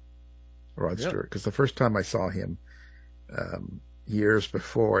 Rod Stewart, because the first time I saw him years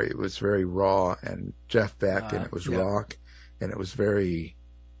before, it was very raw, and Jeff Beck, and it was rock, and it was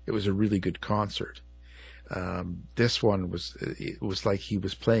a really good concert. This one it was like he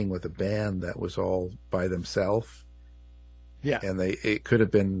was playing with a band that was all by themselves. Yeah. And it could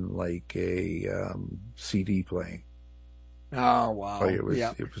have been like a CD playing. Oh wow!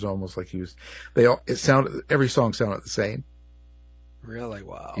 Like it was almost like he was. Every song sounded the same. Really?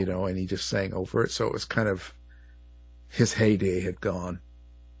 Wow. And he just sang over it, so it was kind of his heyday had gone.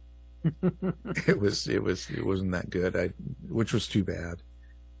 It wasn't that good. Which was too bad.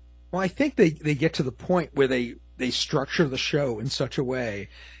 Well, I think they get to the point where they structure the show in such a way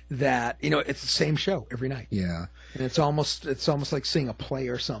that it's the same show every night. Yeah, and it's almost like seeing a play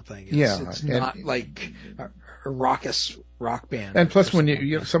or something. It's not like a raucous rock band. And plus, when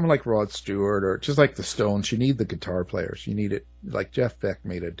you have someone like Rod Stewart or just like the Stones, you need the guitar players. You need it. Like Jeff Beck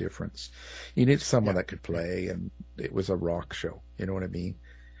made a difference. You need someone that could play, and it was a rock show. You know what I mean?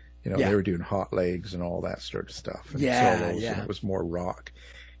 They were doing Hot Legs and all that sort of stuff. And solos, and it was more rock.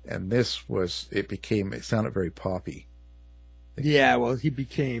 And this it sounded very poppy. Yeah, well, he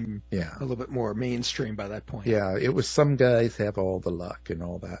became a little bit more mainstream by that point. Yeah, it was Some Guys Have All the Luck and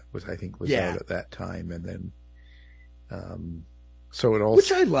all that was out at that time. And then, so it all...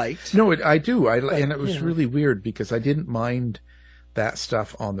 Which I liked. No, I do. And it was really weird because I didn't mind that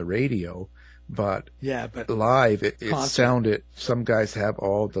stuff on the radio. But live, it sounded, Some Guys Have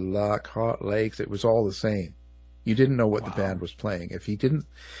All the Luck, Hot Legs, it was all the same. You didn't know what the band was playing.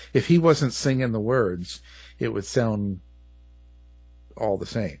 If he wasn't singing the words, it would sound all the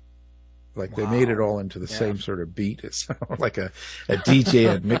same. Like they made it all into the same sort of beat. It sounded like a DJ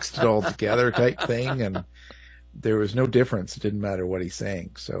had mixed it all together type thing, and there was no difference. It didn't matter what he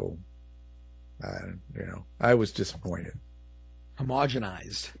sang. So, I was disappointed.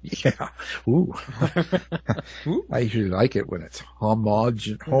 Homogenized. Yeah. Ooh. I usually like it when it's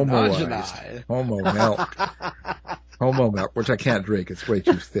homogenized. Homo milk. Homo milk, which I can't drink. It's way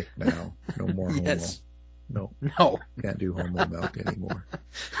too thick now. No more homo. Yes. No. Can't do homo milk anymore.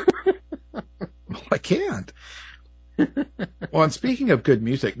 Well, I can't. Well, and speaking of good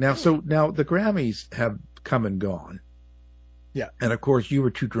music, now the Grammys have come and gone. Yeah. And of course you were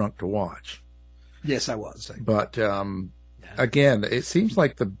too drunk to watch. Yes, I was. But, again, it seems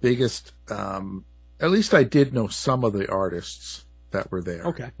like the biggest, at least I did know some of the artists that were there.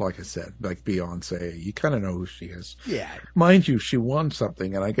 Okay. Like I said, like Beyonce, you kind of know who she is. Yeah. Mind you, she won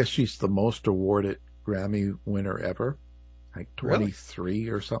something, and I guess she's the most awarded Grammy winner ever, like 23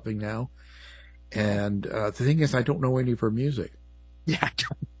 or something now. And the thing is, I don't know any of her music. Yeah, I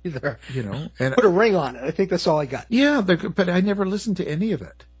don't either. And put a ring on it. I think that's all I got. Yeah, but I never listened to any of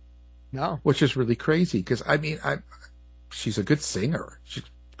it. No. Which is really crazy, because, she's a good singer. She's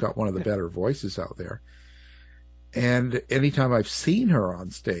got one of the better voices out there. And anytime I've seen her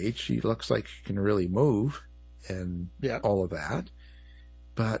on stage, she looks like she can really move and all of that.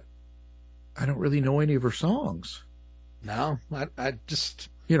 But I don't really know any of her songs. No, I just...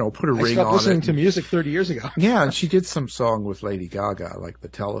 put a ring on it. I stopped listening to music 30 years ago. Yeah, and she did some song with Lady Gaga, like the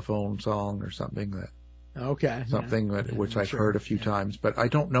telephone song or something that... Okay. Something which I've heard a few times, but I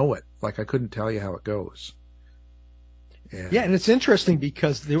don't know it. Like, I couldn't tell you how it goes. And it's interesting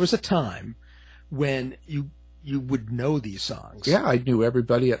because there was a time when you would know these songs. Yeah, I knew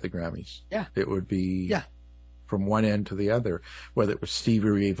everybody at the Grammys. Yeah. It would be from one end to the other, whether it was Stevie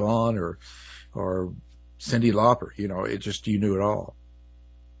Ray Vaughan or Cyndi Lauper. You knew it all.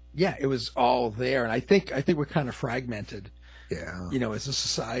 Yeah, it was all there, and I think we're kind of fragmented. Yeah. As a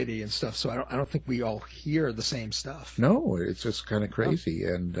society and stuff. So I don't think we all hear the same stuff. No, it's just kind of crazy,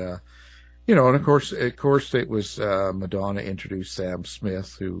 and. And of course, it was Madonna introduced Sam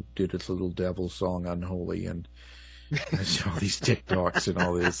Smith, who did his little devil song, Unholy, and all these TikToks and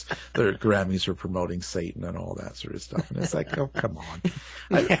all this. The Grammys were promoting Satan and all that sort of stuff. And it's like, oh, come on.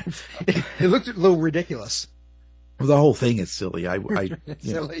 It looked a little ridiculous. Well, the whole thing is silly.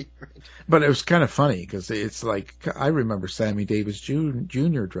 Silly. But it was kind of funny because it's like, I remember Sammy Davis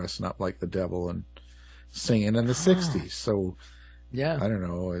Jr. dressing up like the devil and singing in the 60s. So... Yeah. I don't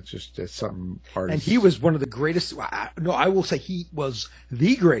know. It's something artist. And he was one of the greatest. No, I will say he was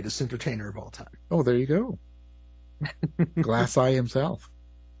the greatest entertainer of all time. Oh, there you go. Glass Eye himself.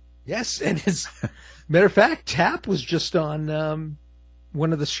 Yes. And matter of fact, Tap was just on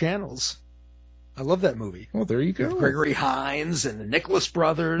one of the channels. I love that movie. Oh, there you go. With Gregory Hines and the Nicholas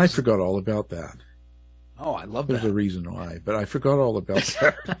Brothers. I forgot all about that. Oh, I love that. There's a reason why, but I forgot all about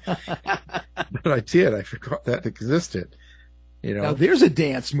that. But I did. I forgot that existed. Now there's a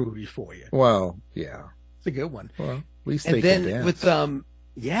dance movie for you. Well, yeah, it's a good one. Well, at least and they then can dance. with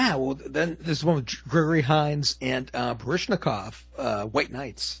then there's one with Gregory Hines and Baryshnikov, White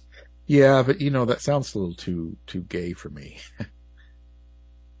Nights. Yeah, but that sounds a little too gay for me.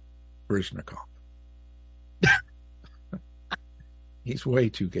 Baryshnikov. He's way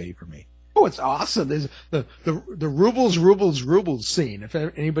too gay for me. Oh, it's awesome. There's the rubles scene. If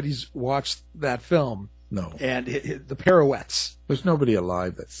anybody's watched that film. No. And the pirouettes. There's nobody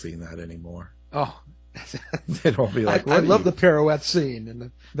alive that's seen that anymore. Oh. They'd all be like, I love the pirouette scene.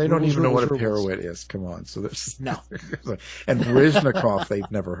 And they don't even know what a pirouette is. Come on. So there's no. And Baryshnikov,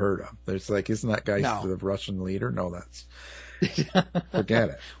 they've never heard of. There's like, isn't that guy the Russian leader? No, that's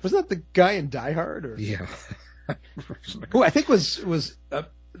forget it. Wasn't that the guy in Die Hard? Or? Yeah. Who I think was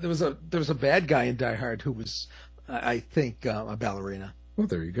there was a bad guy in Die Hard who was I think a ballerina. Well,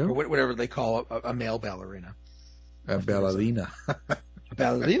 there you go. Or whatever they call a male ballerina. A ballerina. A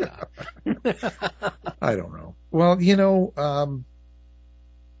ballerina. I don't know. Well, you know,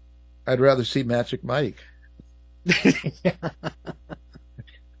 I'd rather see Magic Mike.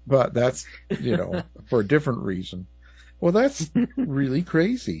 But that's, you know, for a different reason. Well, that's really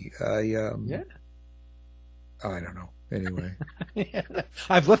crazy. I don't know. Anyway.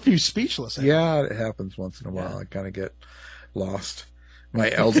 I've left you speechless. Yeah, it happens once in a while. I kind of get lost. My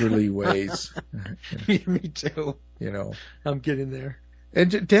elderly ways. Me too. You know. I'm getting there.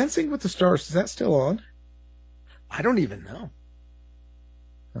 And Dancing with the Stars, is that still on? I don't even know.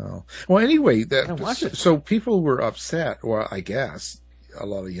 Oh. Well, anyway, it. So people were upset, or I guess a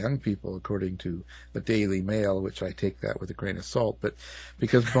lot of young people, according to the Daily Mail, which I take that with a grain of salt, but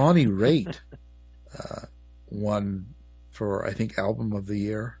because Bonnie Raitt won for, I think, Album of the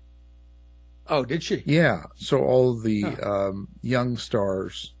Year. Oh, did she? Yeah. So all the young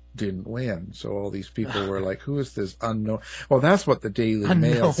stars didn't win. So all these people were like, who is this unknown? Well, that's what the Daily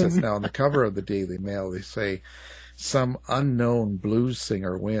Mail says now. On the cover of the Daily Mail, they say, some unknown blues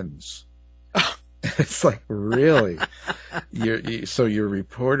singer wins. It's like, really? So your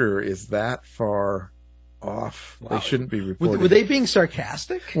reporter is that far off? Wow. They shouldn't be reporting. Were they being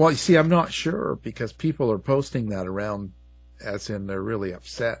sarcastic? Well, you see, I'm not sure, because people are posting that around as in they're really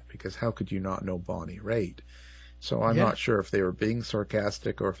upset, because how could you not know Bonnie Raitt? So I'm not sure if they were being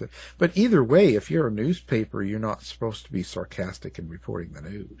sarcastic or but either way, if you're a newspaper, you're not supposed to be sarcastic in reporting the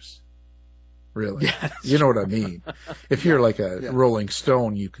news. Really. Yeah, you know what I mean? If you're like a Rolling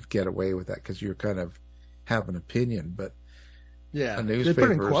Stone, you could get away with that because you kind of have an opinion, but a newspaper, they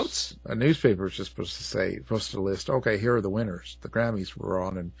put in quotes? A newspaper is just supposed to list, okay, here are the winners. The Grammys were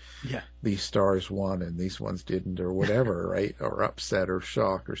on and these stars won and these ones didn't, or whatever, right? Or upset or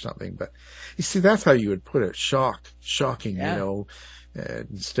shock or something. But you see, that's how you would put it. Shocking, you know,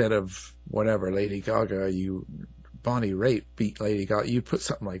 instead of whatever, Lady Gaga, Bonnie Raitt beat Lady Gaga. You put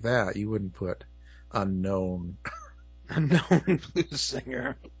something like that. You wouldn't put unknown. Unknown blues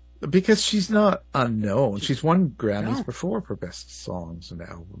singer. Because she's not unknown. She's won Grammys before for best songs and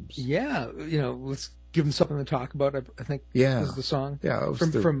albums. Yeah, you know, let's give them something to talk about. I think was the song. Yeah, it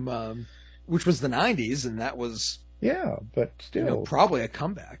was from which was the '90s, and that was but still probably a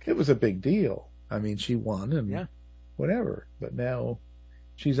comeback. It was a big deal. I mean, she won and whatever, but now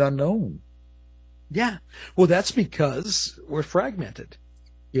she's unknown. Yeah, well, that's because we're fragmented.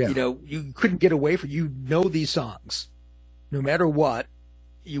 Yeah, you know, you couldn't get away from these songs, no matter what.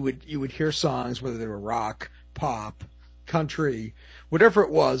 You would hear songs, whether they were rock, pop, country, whatever it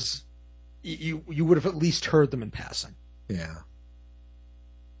was, you would have at least heard them in passing. Yeah.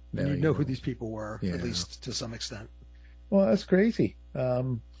 And you know who these people were, at least to some extent. Well, that's crazy.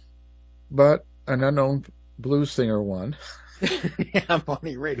 But an unknown blues singer won. Yeah,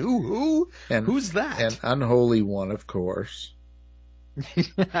 Bonnie Raitt. Who? And who's that? An unholy one, of course.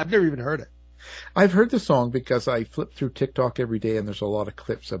 I've never even heard it. I've heard the song because I flip through TikTok every day, and there's a lot of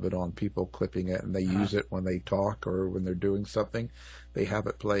clips of it on people clipping it, and they use it when they talk or when they're doing something. They have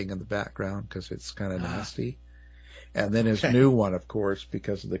it playing in the background because it's kind of nasty. And then his new one, of course,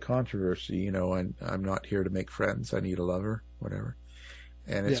 because of the controversy, you know, and I'm not here to make friends. I need a lover, whatever.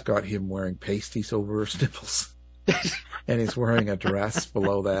 And it's got him wearing pasties over his nipples. And he's wearing a dress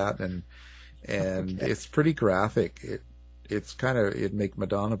below that, and it's pretty graphic. It's kind of, it'd make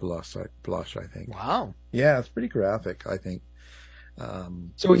Madonna blush, I think. Wow. Yeah, it's pretty graphic, I think.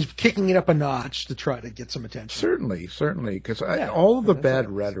 So he's kicking it up a notch to try to get some attention. Certainly, because all of the bad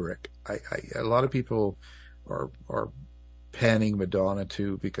rhetoric, a lot of people are panning Madonna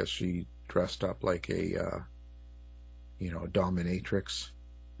too because she dressed up like a dominatrix.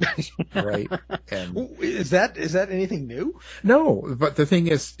 Right? And is that anything new? No, but the thing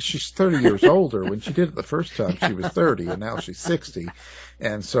is, she's 30 years older. When she did it the first time, she was 30, and now she's 60,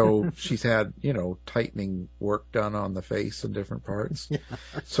 and so she's had tightening work done on the face and different parts.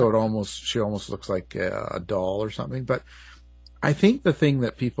 So she almost looks like a doll or something. But I think the thing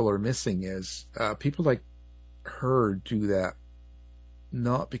that people are missing is people like her do that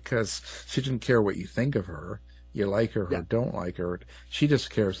not because she didn't care what you think of her. You like her or don't like her. She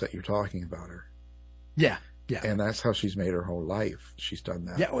just cares that you're talking about her. Yeah. Yeah. And that's how she's made her whole life. She's done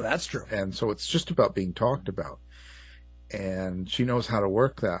that. Yeah, well, that's true. And so it's just about being talked about. And she knows how to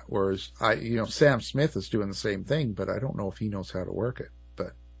work that. Whereas Sam Smith is doing the same thing, but I don't know if he knows how to work it.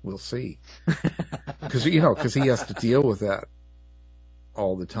 But we'll see. Because he has to deal with that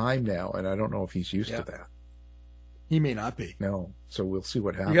all the time now, and I don't know if he's used to that. He may not be. No. So we'll see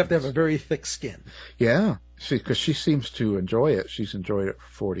what happens. You have to have a very thick skin. Yeah, because she seems to enjoy it. She's enjoyed it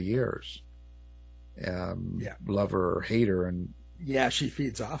for 40 years. Love her or hate her, and yeah, she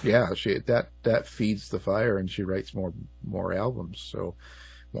feeds off. Yeah, that feeds the fire, and she writes more albums, so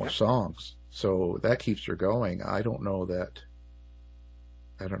more songs. So that keeps her going. I don't know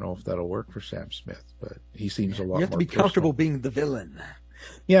if that'll work for Sam Smith, but he seems a lot more. You have to be comfortable being the villain.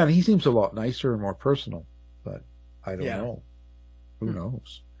 Yeah, and he seems a lot nicer and more personal, but I don't know. Who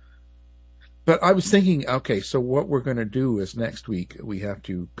knows? But I was thinking, okay, so what we're going to do is next week we have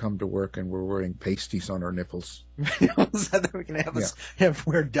to come to work and we're wearing pasties on our nipples. So that we can have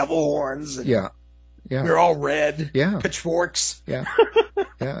wear devil horns. And yeah. We're all red. Yeah. Pitchforks. Yeah.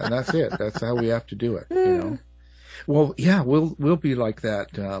 Yeah, and that's it. That's how we have to do it. Well, yeah, we'll be like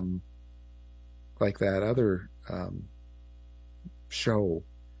that other show,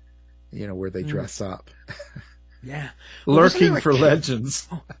 where they dress up. Yeah. Lurking for Legends.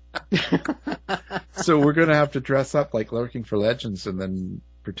 So we're going to have to dress up like Lurking for Legends and then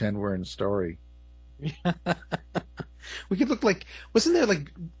pretend we're in a story. We could look like, wasn't there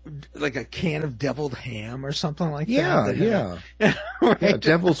like a can of deviled ham or something like that? Yeah. Right? Yeah,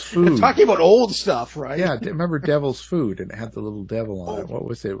 Devil's Food. Talking about old stuff, right? Yeah, remember Devil's Food, and it had the little devil on it. What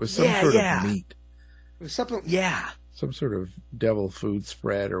was it? It was some sort of meat. It was something, some sort of devil food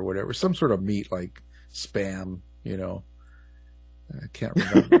spread or whatever. Some sort of meat like Spam, I can't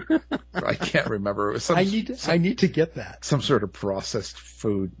remember. I can't remember. It was I need to get that. Some sort of processed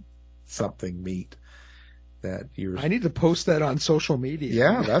food, something meat that you're. I need to post that on social media.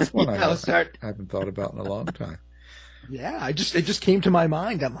 Yeah, that's one I haven't thought about in a long time. Yeah, it just came to my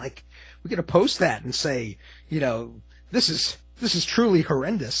mind. I'm like, we got to post that and say, this is truly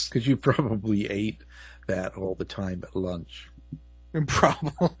horrendous. Because you probably ate that all the time at lunch.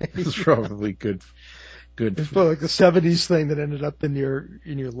 Probably. It's probably good. It's like the 70s thing that ended up in your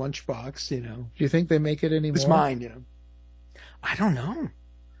lunchbox, Do you think they make it anymore? It's mine, I don't know.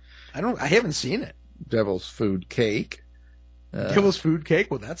 I haven't seen it. Devil's Food Cake. Devil's Food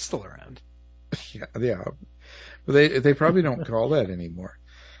Cake? Well, that's still around. Yeah. But they probably don't call that anymore.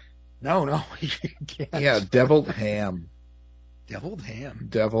 No, you can't. Yeah, deviled ham. Deviled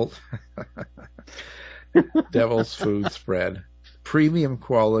ham. Devil's Food Spread. Premium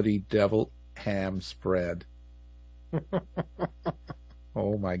quality deviled ham spread.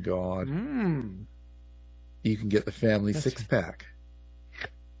 Oh my God. You can get the family 6-pack.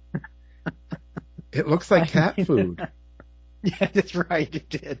 It looks like cat food. Yeah, that's right. It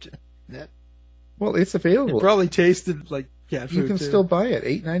did. Well, it's available. It probably tasted like cat food. You can still buy it.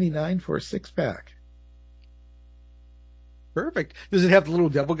 $8.99 for a 6-pack. Perfect. Does it have the little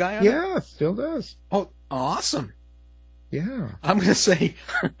devil guy on it? Yeah, it still does. Oh, awesome. Yeah. I'm gonna say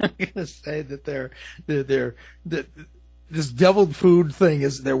that that this deviled food thing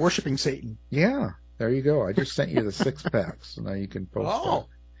is they're worshiping Satan. Yeah. There you go. I just sent you the 6-packs, so now you can post that.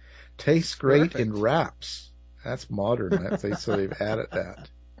 Tastes great in wraps. That's modern. So they've added that.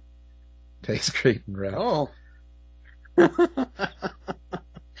 Tastes great in wraps. Oh.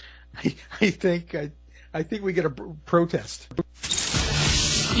 I think we get a protest.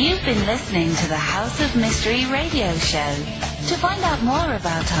 You've been listening to the House of Mystery radio show. To find out more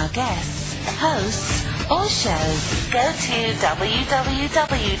about our guests, hosts, or shows, go to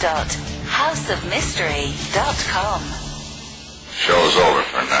www.houseofmystery.com. Show's over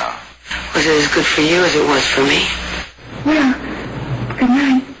for now. Was it as good for you as it was for me? Well, good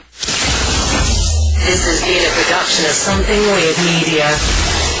night. This has been a production of Something Weird Media.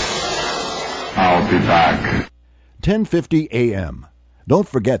 I'll be back. 10:50 a.m. Don't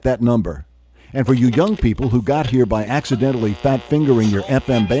forget that number. And for you young people who got here by accidentally fat-fingering your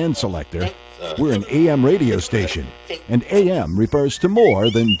FM band selector, we're an AM radio station, and AM refers to more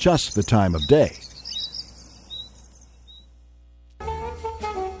than just the time of day.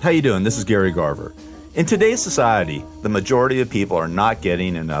 How you doing? This is Gary Garver. In today's society, the majority of people are not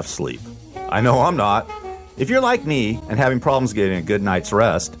getting enough sleep. I know I'm not. If you're like me and having problems getting a good night's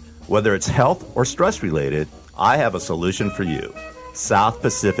rest, whether it's health or stress-related, I have a solution for you. South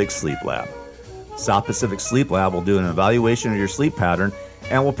Pacific Sleep Lab. South Pacific Sleep Lab will do an evaluation of your sleep pattern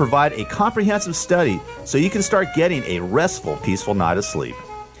and will provide a comprehensive study so you can start getting a restful, peaceful night of sleep.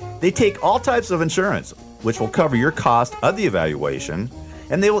 They take all types of insurance, which will cover your cost of the evaluation,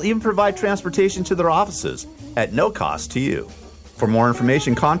 and they will even provide transportation to their offices at no cost to you. For more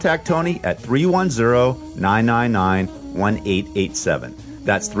information, contact Tony at 310-999-1887.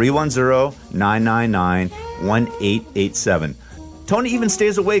 That's 310-999-1887. Tony even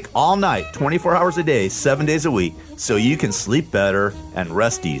stays awake all night, 24 hours a day, 7 days a week, so you can sleep better and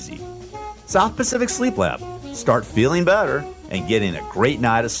rest easy. South Pacific Sleep Lab. Start feeling better and getting a great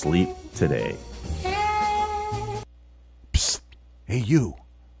night of sleep today. Psst. Hey, you.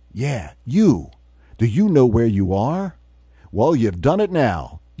 Yeah, you. Do you know where you are? Well, you've done it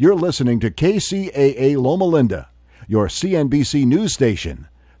now. You're listening to KCAA Loma Linda, your CNBC news station.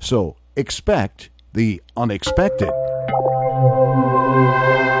 So expect the unexpected.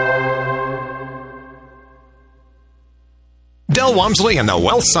 Del Walmsley and the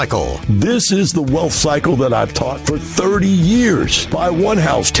Wealth Cycle. This is the wealth cycle that I've taught for 30 years. Buy one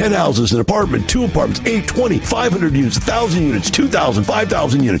house, 10 houses, an apartment, 2 apartments, 8, 20, 500 units, 1,000 units, 2,000,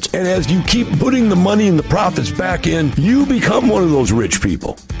 5,000 units. And as you keep putting the money and the profits back in, you become one of those rich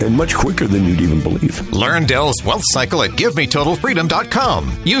people. And much quicker than you'd even believe. Learn Del's Wealth Cycle at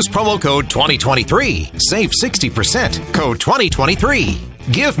GiveMeTotalFreedom.com. Use promo code 2023. Save 60%. Code 2023.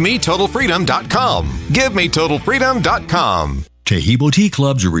 GiveMeTotalFreedom.com. GiveMeTotalFreedom.com. Tehibo Tea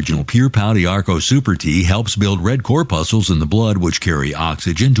Club's original Pure Pau d'Arco Super Tea helps build red corpuscles in the blood which carry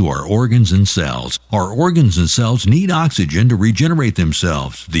oxygen to our organs and cells. Our organs and cells need oxygen to regenerate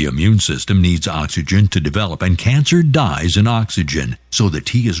themselves. The immune system needs oxygen to develop, and cancer dies in oxygen. So the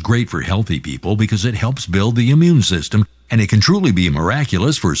tea is great for healthy people because it helps build the immune system, and it can truly be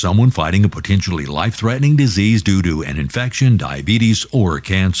miraculous for someone fighting a potentially life-threatening disease due to an infection, diabetes, or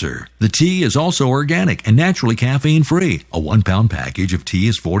cancer. The tea is also organic and naturally caffeine-free. A 1-pound package of tea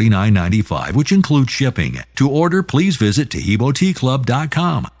is $49.95, which includes shipping. To order, please visit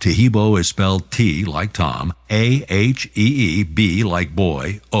TehiboTeaClub.com. Tehibo is spelled T like Tom, A-H-E-E-B like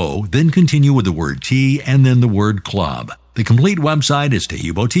boy, O, then continue with the word tea and then the word club. The complete website is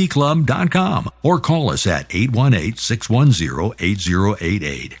TehiboTeaClub.com, or call us at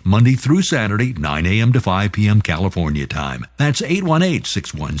 818-610-8088, Monday through Saturday, 9 a.m. to 5 p.m. California time. That's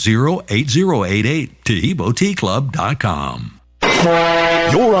 818-610-8088, TehiboTeaClub.com.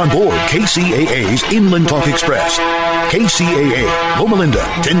 You're on board KCAA's Inland Talk Express. KCAA, Loma Linda,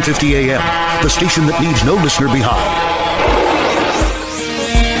 1050 a.m., the station that leaves no listener behind.